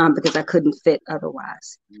 because I couldn't fit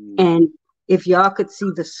otherwise. And if y'all could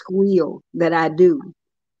see the squeal that I do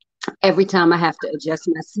every time I have to adjust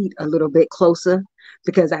my seat a little bit closer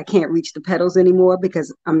because I can't reach the pedals anymore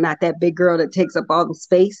because I'm not that big girl that takes up all the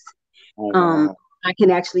space. I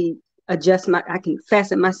can actually I can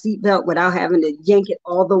fasten my seatbelt without having to yank it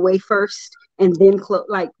all the way first and then close,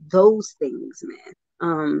 like those things,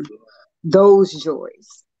 man. Those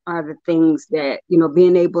joys are the things that,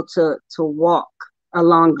 being able to walk a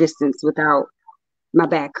long distance without my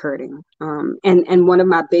back hurting. And one of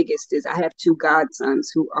my biggest is I have 2 godsons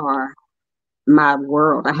who are my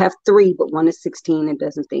world. I have 3, but one is 16 and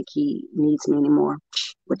doesn't think he needs me anymore.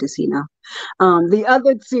 What does he know? The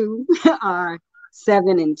other 2 are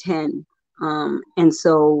 7 and 10. And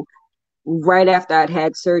so right after I'd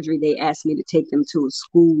had surgery, they asked me to take them to a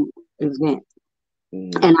school event.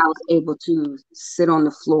 And I was able to sit on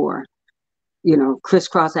the floor,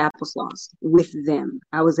 crisscross applesauce with them.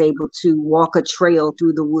 I was able to walk a trail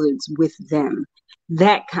through the woods with them.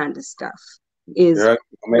 That kind of stuff is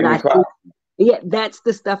what I think. Yeah, that's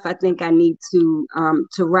the stuff I think I need to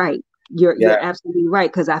write. You're absolutely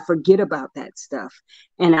right, because I forget about that stuff.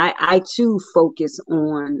 And I too focus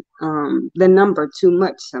on the number too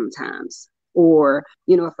much sometimes. Or,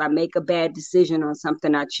 if I make a bad decision on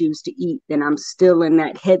something I choose to eat, then I'm still in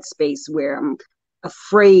that headspace where I'm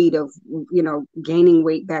afraid of, gaining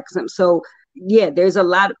weight back. So yeah, there's a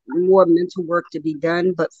lot more mental work to be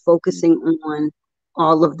done, but focusing on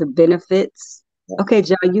all of the benefits. Okay,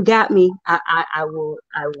 John, you got me. I will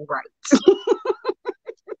write.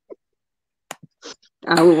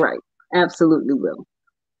 I will write. Absolutely will.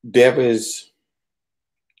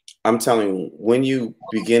 I'm telling you, when you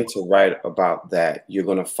begin to write about that, you're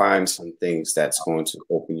going to find some things that's going to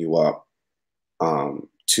open you up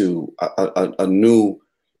to a new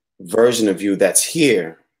version of you that's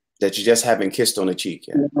here, that you just haven't kissed on the cheek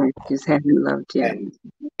yet. Just haven't loved yet.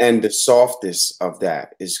 And the softness of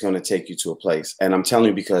that is going to take you to a place. And I'm telling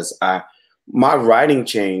you, because my writing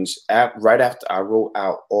changed right after I wrote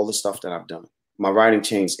out all the stuff that I've done. My writing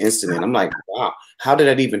changed instantly. And I'm like, wow, how did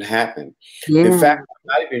that even happen? Yeah. In fact, I'm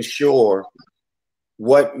not even sure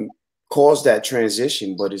what caused that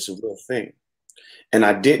transition, but it's a real thing. And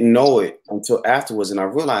I didn't know it until afterwards. And I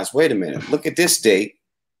realized, wait a minute, look at this date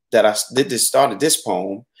that I started this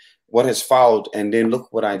poem, what has followed, and then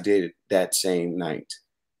look what I did that same night,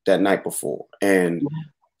 that night before. And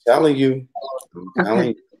I'm telling you,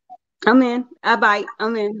 I'm in. I bite.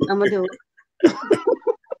 I'm in. I'm going to do it.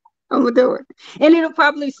 I'm going to do it. And it'll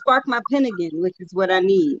probably spark my pen again, which is what I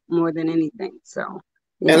need more than anything. So,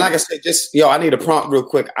 yeah. And like I said, I need a prompt real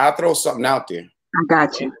quick. I'll throw something out there. I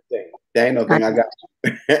got you. There ain't no thing. I got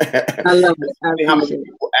you. I love it. I how many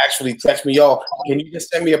people actually text me, y'all, can you just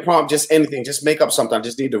send me a prompt? Just anything. Just make up something. I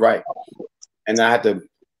just need to write. And I had to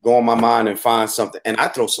go on my mind and find something. And I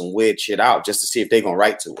throw some weird shit out just to see if they're going to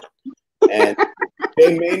write to it. And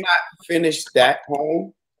they may not finish that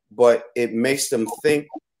poem, but it makes them think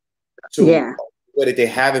to what they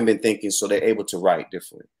haven't been thinking, so they're able to write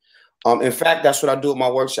differently. In fact, that's what I do at my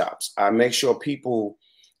workshops. I make sure people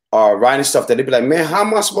are writing stuff that they be like, man, how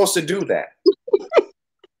am I supposed to do that?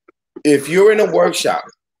 If you're in a workshop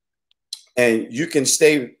and you can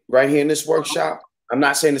stay right here in this workshop, I'm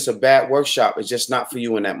not saying it's a bad workshop. It's just not for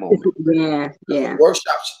you in that moment. Yeah. The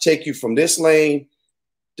workshop should take you from this lane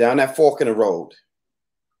down that fork in the road.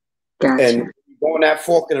 Gotcha. And on that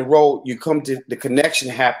fork in the road, you come to the connection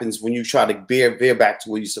happens when you try to veer back to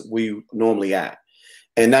where you normally at.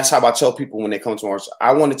 And that's how I tell people when they come to our workshop,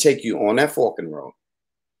 I want to take you on that fork in the road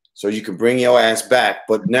so you can bring your ass back.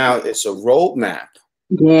 But now it's a roadmap.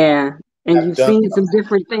 Yeah. And you've seen some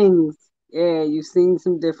different things. Yeah, you've seen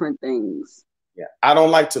some different things. Yeah. I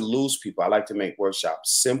don't like to lose people. I like to make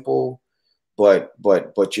workshops simple, but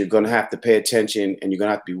you're going to have to pay attention and you're going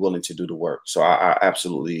to have to be willing to do the work. So I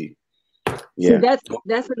absolutely, yeah. See,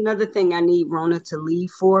 that's another thing I need Rona to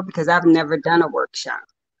leave for, because I've never done a workshop.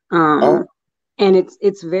 And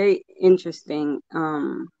it's very interesting.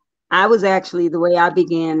 I was actually, the way I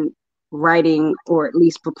began writing, or at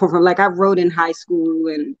least performing, like I wrote in high school,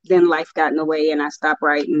 and then life got in the way and I stopped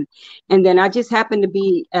writing. And then I just happened to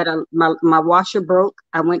be at my washer broke.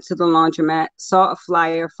 I went to the laundromat, saw a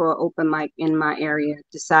flyer for an open mic in my area,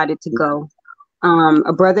 decided to go.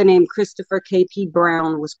 A brother named Christopher K.P.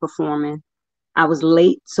 Brown was performing. I was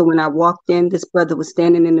late, so when I walked in, this brother was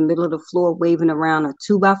standing in the middle of the floor waving around a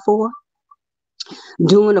 2x4,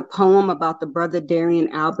 doing a poem about the brother Darian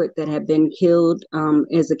Albert that had been killed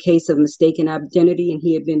as a case of mistaken identity, and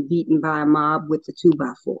he had been beaten by a mob with the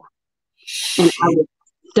 2x4. And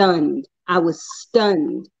I was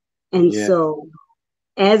stunned. And so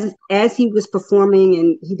as he was performing,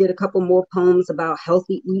 and he did a couple more poems about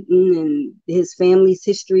healthy eating and his family's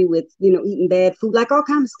history with, eating bad food, like all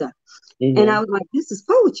kinds of stuff. Mm-hmm. And I was like, this is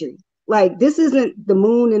poetry. Like, this isn't the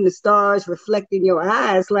moon and the stars reflecting your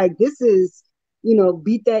eyes. Like, this is,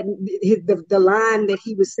 beat that, the line that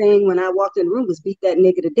he was saying when I walked in the room was beat that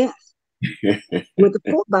nigga to death with the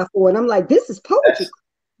 4x4. And I'm like, this is poetry.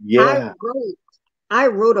 Yeah. I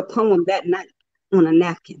wrote a poem that night on a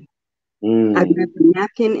napkin. I grabbed a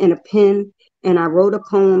napkin and a pen, and I wrote a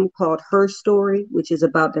poem called Her Story, which is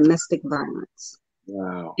about domestic violence.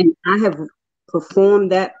 Wow. And I have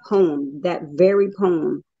performed that poem, that very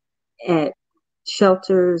poem, at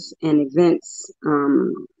shelters and events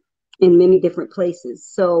in many different places.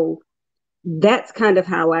 So that's kind of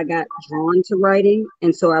how I got drawn to writing.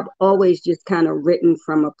 And so I've always just kind of written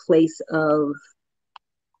from a place of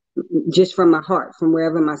just from my heart, from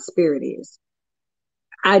wherever my spirit is.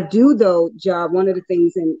 I do, though, Job, one of the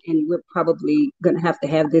things, and we're probably going to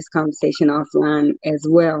have this conversation offline as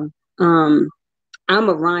well. I'm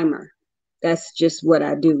a rhymer. That's just what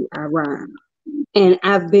I do. I rhyme. And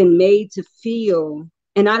I've been made to feel,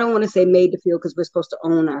 and I don't want to say made to feel because we're supposed to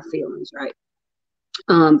own our feelings, right?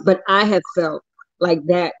 But I have felt like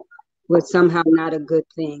that was somehow not a good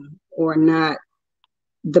thing, or not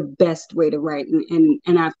the best way to write. And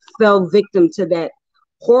I fell victim to that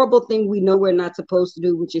horrible thing we know we're not supposed to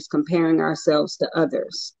do, which is comparing ourselves to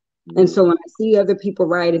others. And so when I see other people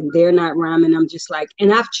write and they're not rhyming, I'm just like,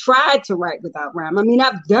 and I've tried to write without rhyme. I mean,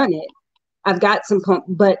 I've done it. I've got some poems,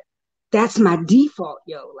 but that's my default,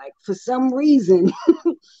 yo. Like for some reason,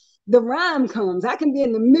 the rhyme comes. I can be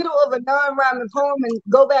in the middle of a non-rhyming poem and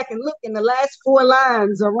go back and look, and the last 4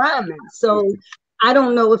 lines are rhyming. So I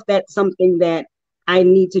don't know if that's something that I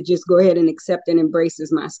need to just go ahead and accept and embrace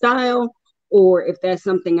as my style, or if that's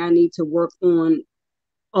something I need to work on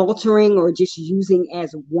altering or just using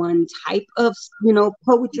as one type of,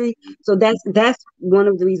 poetry. So that's one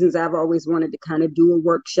of the reasons I've always wanted to kind of do a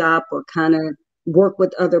workshop or kind of work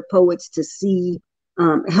with other poets to see,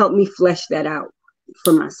 help me flesh that out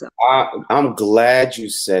for myself. I'm glad you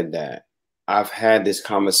said that. I've had this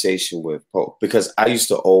conversation with Pope because I used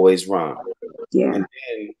to always rhyme. Yeah. And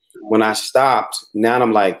then when I stopped, now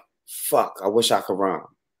I'm like, fuck, I wish I could rhyme.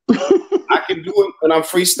 I can do it when I'm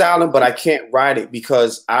freestyling, but I can't write it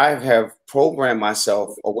because I have programmed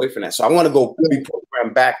myself away from that. So I want to go be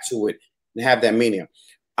programmed back to it and have that meaning.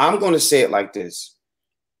 I'm going to say it like this.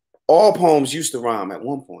 All poems used to rhyme at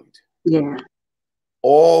one point. Yeah.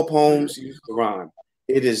 All poems used to rhyme.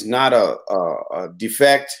 It is not a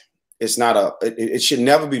defect. It's not it should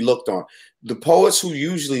never be looked on. The poets who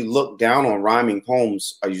usually look down on rhyming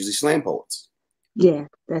poems are usually slam poets. Yeah,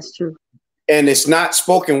 that's true. And it's not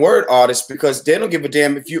spoken word artists because they don't give a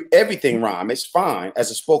damn if everything rhyme. It's fine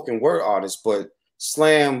as a spoken word artist, but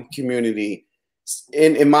slam community,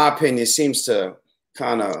 in my opinion, seems to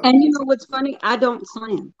kind of. And you know what's funny? I don't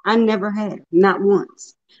slam. I never have, not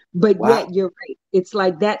once. But yet you're right. It's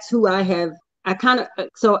like that's who I have.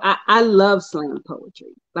 I love slam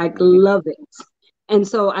poetry, like love it. And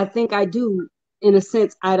so I think I do, in a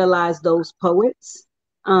sense, idolize those poets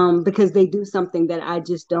because they do something that I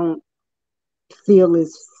just don't feel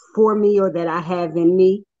is for me or that I have in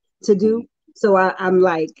me to do. So I'm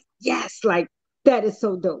like, yes, like that is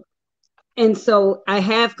so dope. And so I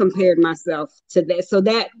have compared myself to that. So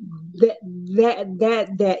that.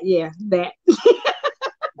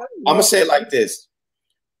 I'm gonna say it like this.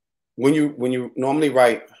 When you normally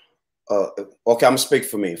write, okay, I'm gonna speak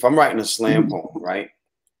for me. If I'm writing a slam poem, right,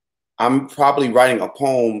 I'm probably writing a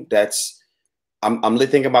poem that's. I'm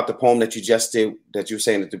thinking about the poem that you just did, that you were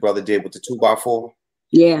saying that the brother did with the 2x4.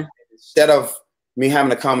 Yeah. Instead of me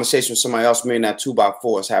having a conversation with somebody else, me and that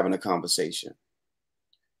 2x4 is having a conversation.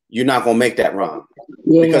 You're not gonna make that rhyme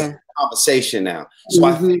because it's a conversation now. So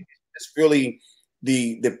I think it's really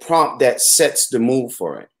the prompt that sets the mood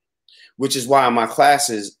for it, which is why in my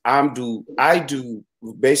classes I do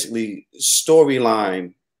basically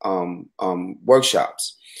storyline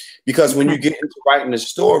workshops, because when you get into writing the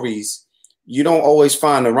stories, you don't always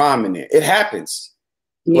find the rhyme in there. It happens,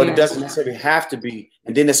 but it doesn't necessarily have to be,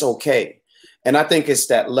 and then it's okay. And I think it's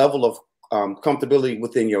that level of comfortability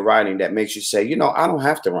within your writing that makes you say, I don't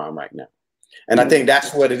have to rhyme right now. And I think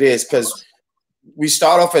that's what it is, because we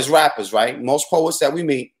start off as rappers, right? Most poets that we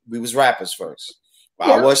meet, we was rappers first.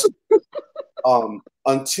 I was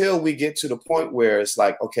until we get to the point where it's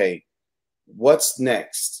like, okay, what's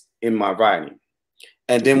next in my writing?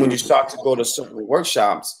 And then when you start to go to certain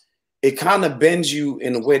workshops, it kind of bends you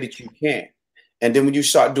in a way that you can't. And then when you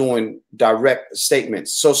start doing direct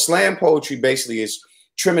statements, so slam poetry basically is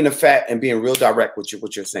trimming the fat and being real direct with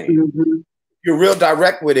what you're saying. If you're real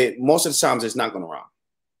direct with it, most of the times it's not going to rhyme.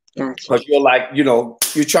 Because you're like,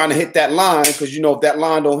 you're trying to hit that line, because if that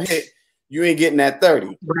line don't hit, you ain't getting that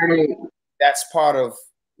 30. Right. That's part of,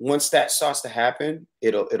 once that starts to happen,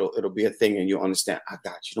 it'll be a thing, and you'll understand. I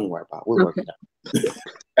got you. Don't worry about it. We'll work it out.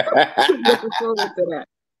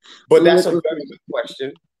 But that's a very good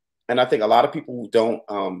question. And I think a lot of people don't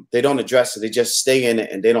address it. They just stay in it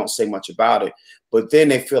and they don't say much about it. But then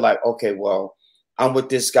they feel like, okay, well, I'm with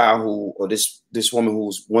this guy or this woman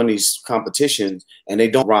who's won these competitions and they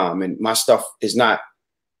don't rhyme. And my stuff is not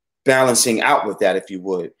balancing out with that, if you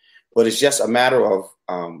would. But it's just a matter of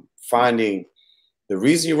finding the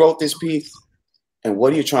reason you wrote this piece and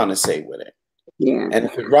what are you trying to say with it. Yeah. And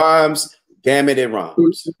if it rhymes, damn it, it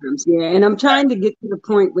rhymes. Yeah, and I'm trying to get to the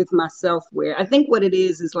point with myself where I think what it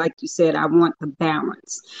is like you said, I want the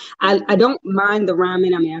balance. I don't mind the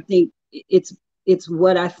rhyming. I mean, I think it's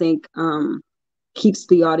what I think keeps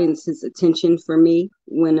the audience's attention for me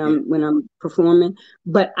when I'm performing.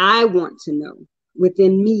 But I want to know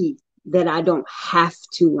within me that I don't have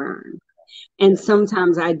to rhyme. And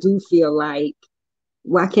sometimes I do feel like,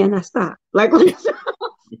 why can't I stop? Like, what is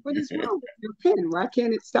wrong with your pen? Why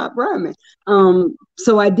can't it stop rhyming?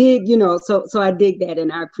 So I dig, so I dig that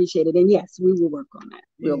and I appreciate it. And yes, we will work on that.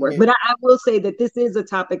 We'll work. But I will say that this is a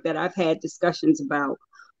topic that I've had discussions about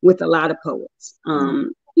with a lot of poets.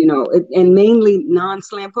 You know, and mainly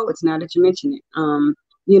non-slam poets. Now that you mention it,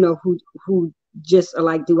 you know, who just are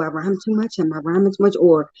like, do I rhyme too much? Am I rhyming too much?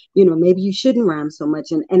 Or, you know, maybe you shouldn't rhyme so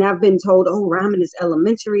much. And I've been told, oh, rhyming is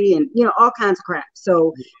elementary, and, you know, all kinds of crap.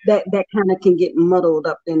 So that kind of can get muddled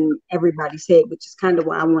up in everybody's head, which is kind of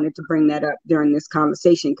why I wanted to bring that up during this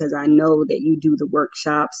conversation, because I know that you do the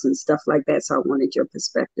workshops and stuff like that. So I wanted your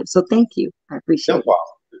perspective. So thank you. I appreciate it.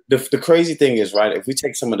 The crazy thing is, right, if we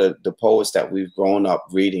take some of the poets that we've grown up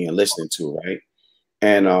reading and listening to, right,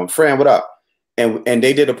 and Fran, what up? And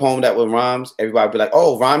they did a poem that with rhymes, everybody be like,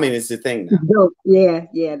 oh, rhyming is the thing now.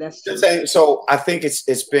 Yeah, that's true. So I think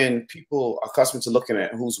it's been people accustomed to looking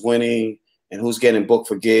at who's winning and who's getting booked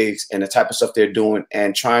for gigs and the type of stuff they're doing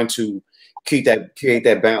and trying to create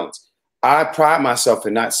that balance. I pride myself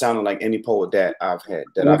in not sounding like any poet that I've had,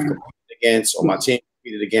 that I've competed against, or my team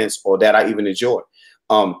competed against, or that I even enjoyed.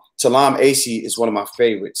 Talam Acey is one of my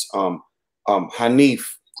favorites. Hanif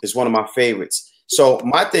is one of my favorites. So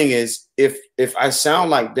my thing is, if I sound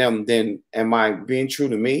like them, then am I being true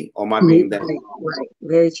to me, or am I being them? Right.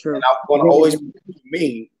 Very true. And I want to always be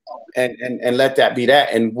me and let that be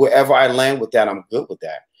that. And wherever I land with that, I'm good with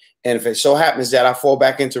that. And if it so happens that I fall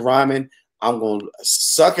back into rhyming, I'm going to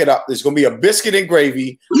suck it up. There's going to be a biscuit and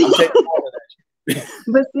gravy. I'm taking all of that.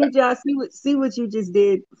 But see, Josh, see what you just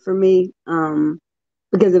did for me.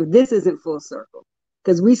 Because if this isn't full circle,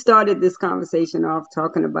 because we started this conversation off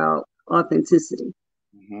talking about authenticity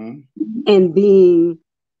and being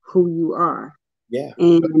who you are. Yeah.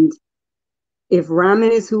 And if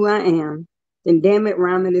rhyming is who I am, then damn it,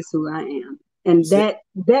 rhyming is who I am. And that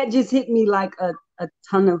just hit me like a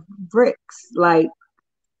ton of bricks. Like,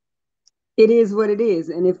 it is what it is.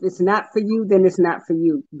 And if it's not for you, then it's not for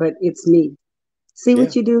you, but it's me. See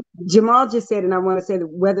what you do? Jamal just said, and I want to say that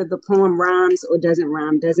whether the poem rhymes or doesn't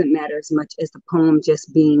rhyme doesn't matter as much as the poem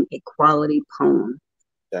just being a quality poem.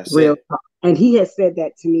 That's real talk. And he has said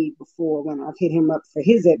that to me before when I've hit him up for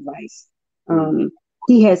his advice.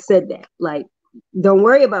 He has said that, like, don't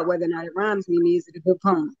worry about whether or not it rhymes. Meaning, is it a good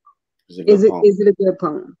poem? Is it a good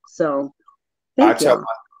poem? So I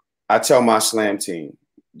tell my slam team,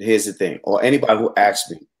 here's the thing, or anybody who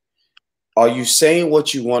asks me, are you saying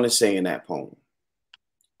what you want to say in that poem?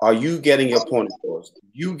 Are you getting your point across?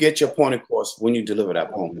 You get your point across when you deliver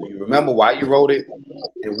that poem. You remember why you wrote it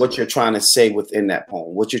and what you're trying to say within that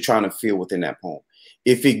poem, what you're trying to feel within that poem.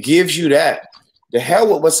 If it gives you that, the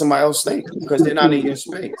hell with what somebody else thinks, because they're not in your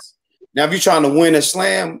space. Now, if you're trying to win a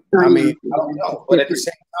slam, I mean, I don't know. But at the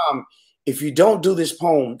same time, if you don't do this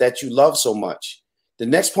poem that you love so much, the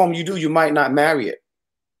next poem you do, you might not marry it.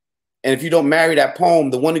 And if you don't marry that poem,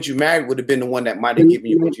 the one that you married would have been the one that might have given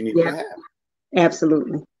you what you needed to have.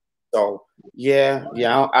 Absolutely. So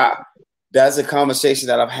that's a conversation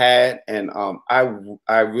that I've had, and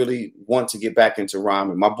I really want to get back into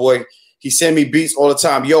rhyming. My boy, he send me beats all the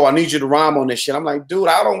time. Yo, I need you to rhyme on this shit. I'm like, dude,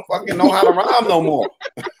 I don't fucking know how to rhyme no more.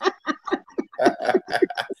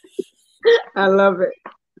 I love it.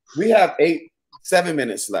 We have 7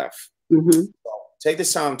 minutes left. So take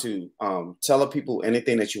this time to tell the people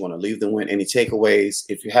anything that you want to leave them with, any takeaways.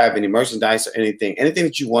 If you have any merchandise or anything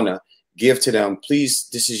that you want to give to them, please,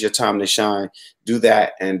 this is your time to shine. Do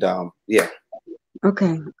that. And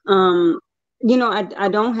okay. You know, I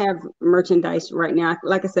don't have merchandise right now.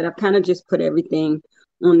 Like I said, I've kind of just put everything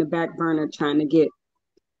on the back burner, trying to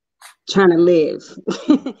live.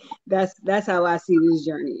 That's how I see this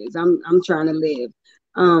journey is. I'm trying to live.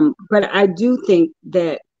 But I do think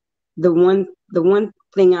that the one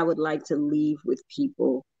thing I would like to leave with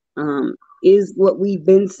people is what we've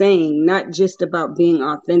been saying, not just about being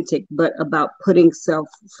authentic, but about putting self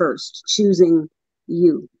first, choosing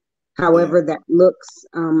you, however that looks.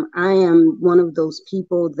 I am one of those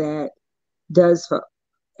people that does for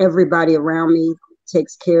everybody around me,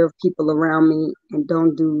 takes care of people around me, and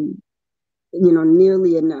don't do,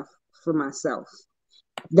 nearly enough for myself.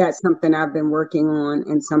 That's something I've been working on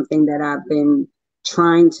and something that I've been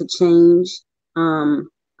trying to change.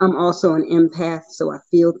 I'm also an empath, so I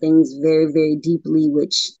feel things very, very deeply,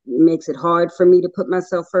 which makes it hard for me to put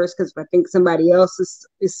myself first, because if I think somebody else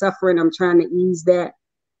is suffering, I'm trying to ease that.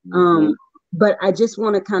 But I just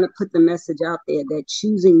want to kind of put the message out there that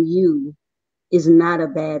choosing you is not a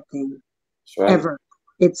bad thing. Right. Ever.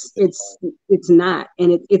 It's not.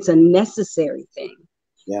 And it's a necessary thing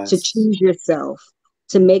to choose yourself,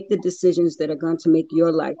 to make the decisions that are going to make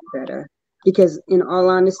your life better. Because in all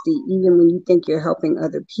honesty, even when you think you're helping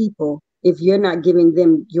other people, if you're not giving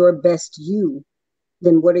them your best you,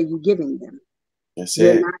 then what are you giving them? That's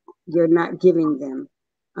it. You're not giving them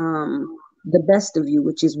the best of you,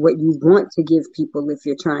 which is what you want to give people if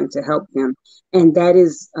you're trying to help them. And that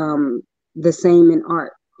is the same in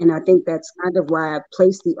art. And I think that's kind of why I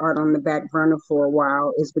placed the art on the back burner for a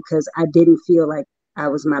while, is because I didn't feel like I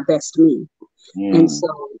was my best me. And so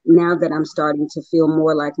now that I'm starting to feel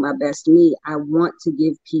more like my best me, I want to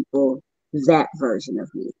give people that version of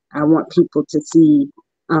me. I want people to see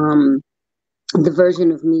the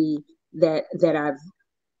version of me that I've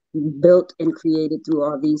built and created through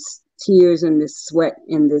all these tears and this sweat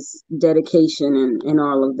and this dedication and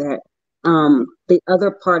all of that. The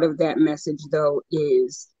other part of that message, though,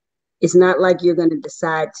 is it's not like you're going to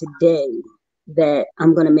decide today that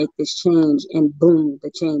I'm going to make this change and boom,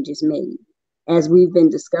 the change is made. As we've been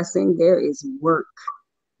discussing, there is work,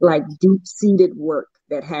 like deep-seated work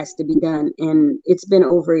that has to be done. And it's been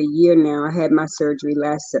over a year now. I had my surgery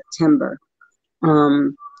last September.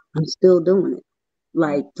 I'm still doing it.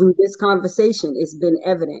 Like through this conversation, it's been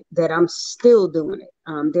evident that I'm still doing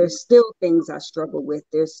it. There's still things I struggle with.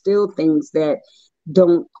 There's still things that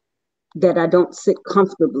I don't sit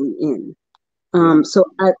comfortably in. So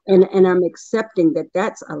I'm accepting that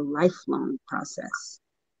that's a lifelong process.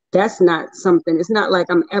 That's not something, it's not like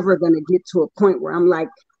I'm ever going to get to a point where I'm like,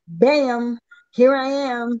 bam, here I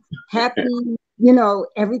am, happy,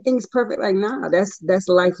 everything's perfect. Like, nah, that's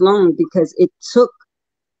lifelong, because it took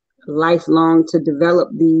lifelong to develop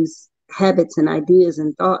these habits and ideas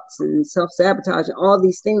and thoughts and self-sabotage and all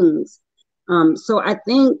these things. So I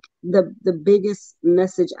think the biggest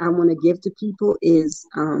message I want to give to people is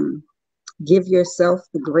give yourself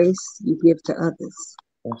the grace you give to others.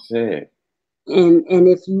 That's it. And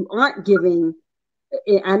if you aren't giving,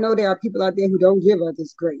 I know there are people out there who don't give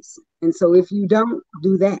others grace. And so if you don't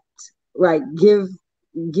do that, like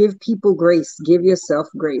give people grace, give yourself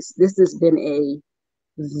grace. This has been a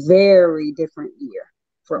very different year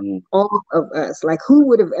for all of us. Like, who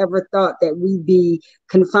would have ever thought that we'd be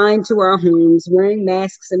confined to our homes, wearing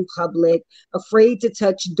masks in public, afraid to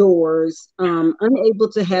touch doors, unable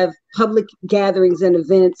to have public gatherings and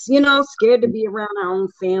events, scared to be around our own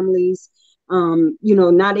families,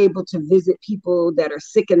 not able to visit people that are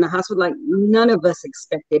sick in the hospital. Like, none of us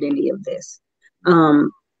expected any of this.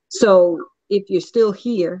 So if you're still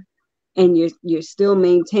here and you're still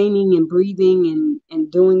maintaining and breathing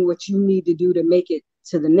and doing what you need to do to make it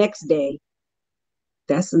to the next day,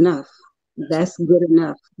 that's enough. That's good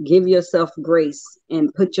enough. Give yourself grace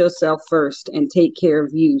and put yourself first and take care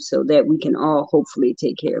of you, so that we can all hopefully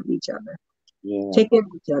take care of each other. Yeah. Take care of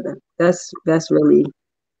each other. That's really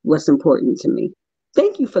what's important to me.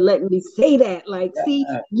 Thank you for letting me say that. Like, see,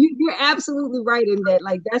 you're absolutely right in that.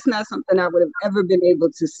 Like, that's not something I would have ever been able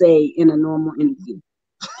to say in a normal interview.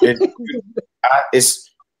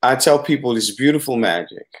 I tell people it's beautiful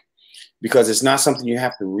magic, because it's not something you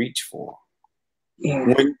have to reach for. Yeah.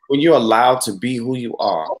 When you're allowed to be who you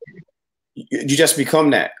are, you just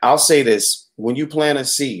become that. I'll say this: when you plant a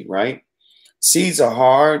seed, right? Seeds are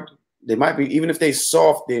hard. They might be, even if they're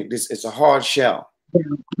soft, it's a hard shell.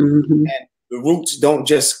 Mm-hmm. And the roots don't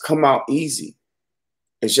just come out easy.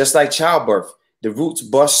 It's just like childbirth. The roots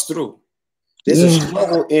bust through. There's a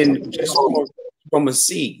struggle in just from a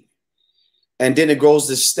seed. And then it grows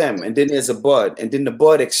the stem, and then there's a bud, and then the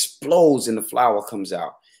bud explodes and the flower comes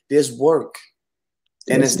out. There's work.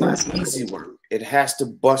 And it's not easy work. It has to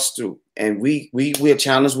bust through. And we are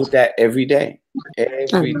challenged with that every day.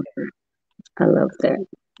 Every day. I love that.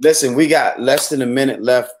 Listen, we got less than a minute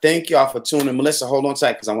left. Thank y'all for tuning. Melissa, hold on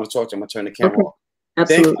tight, because I want to talk to you. I'm going to turn the camera off.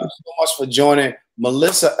 Absolutely. Thank you so much for joining.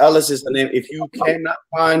 Melissa Ellis is the name. If you cannot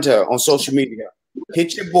find her on social media,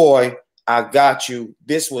 hit your boy. I got you.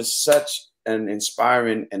 This was such an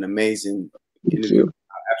inspiring and amazing interview.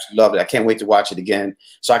 I absolutely loved it. I can't wait to watch it again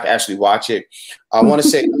so I can actually watch it. I want to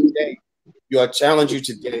say today, I challenge you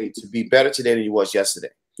today to be better today than you was yesterday.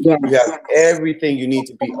 Yes. You have everything you need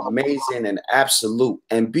to be amazing and absolute,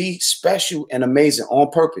 and be special and amazing on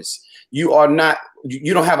purpose. You are not,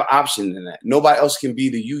 you don't have an option in that. Nobody else can be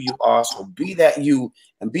the you are. So be that you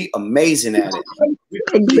and be amazing at it.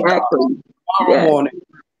 Exactly. Tomorrow morning,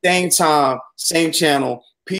 same time, same channel.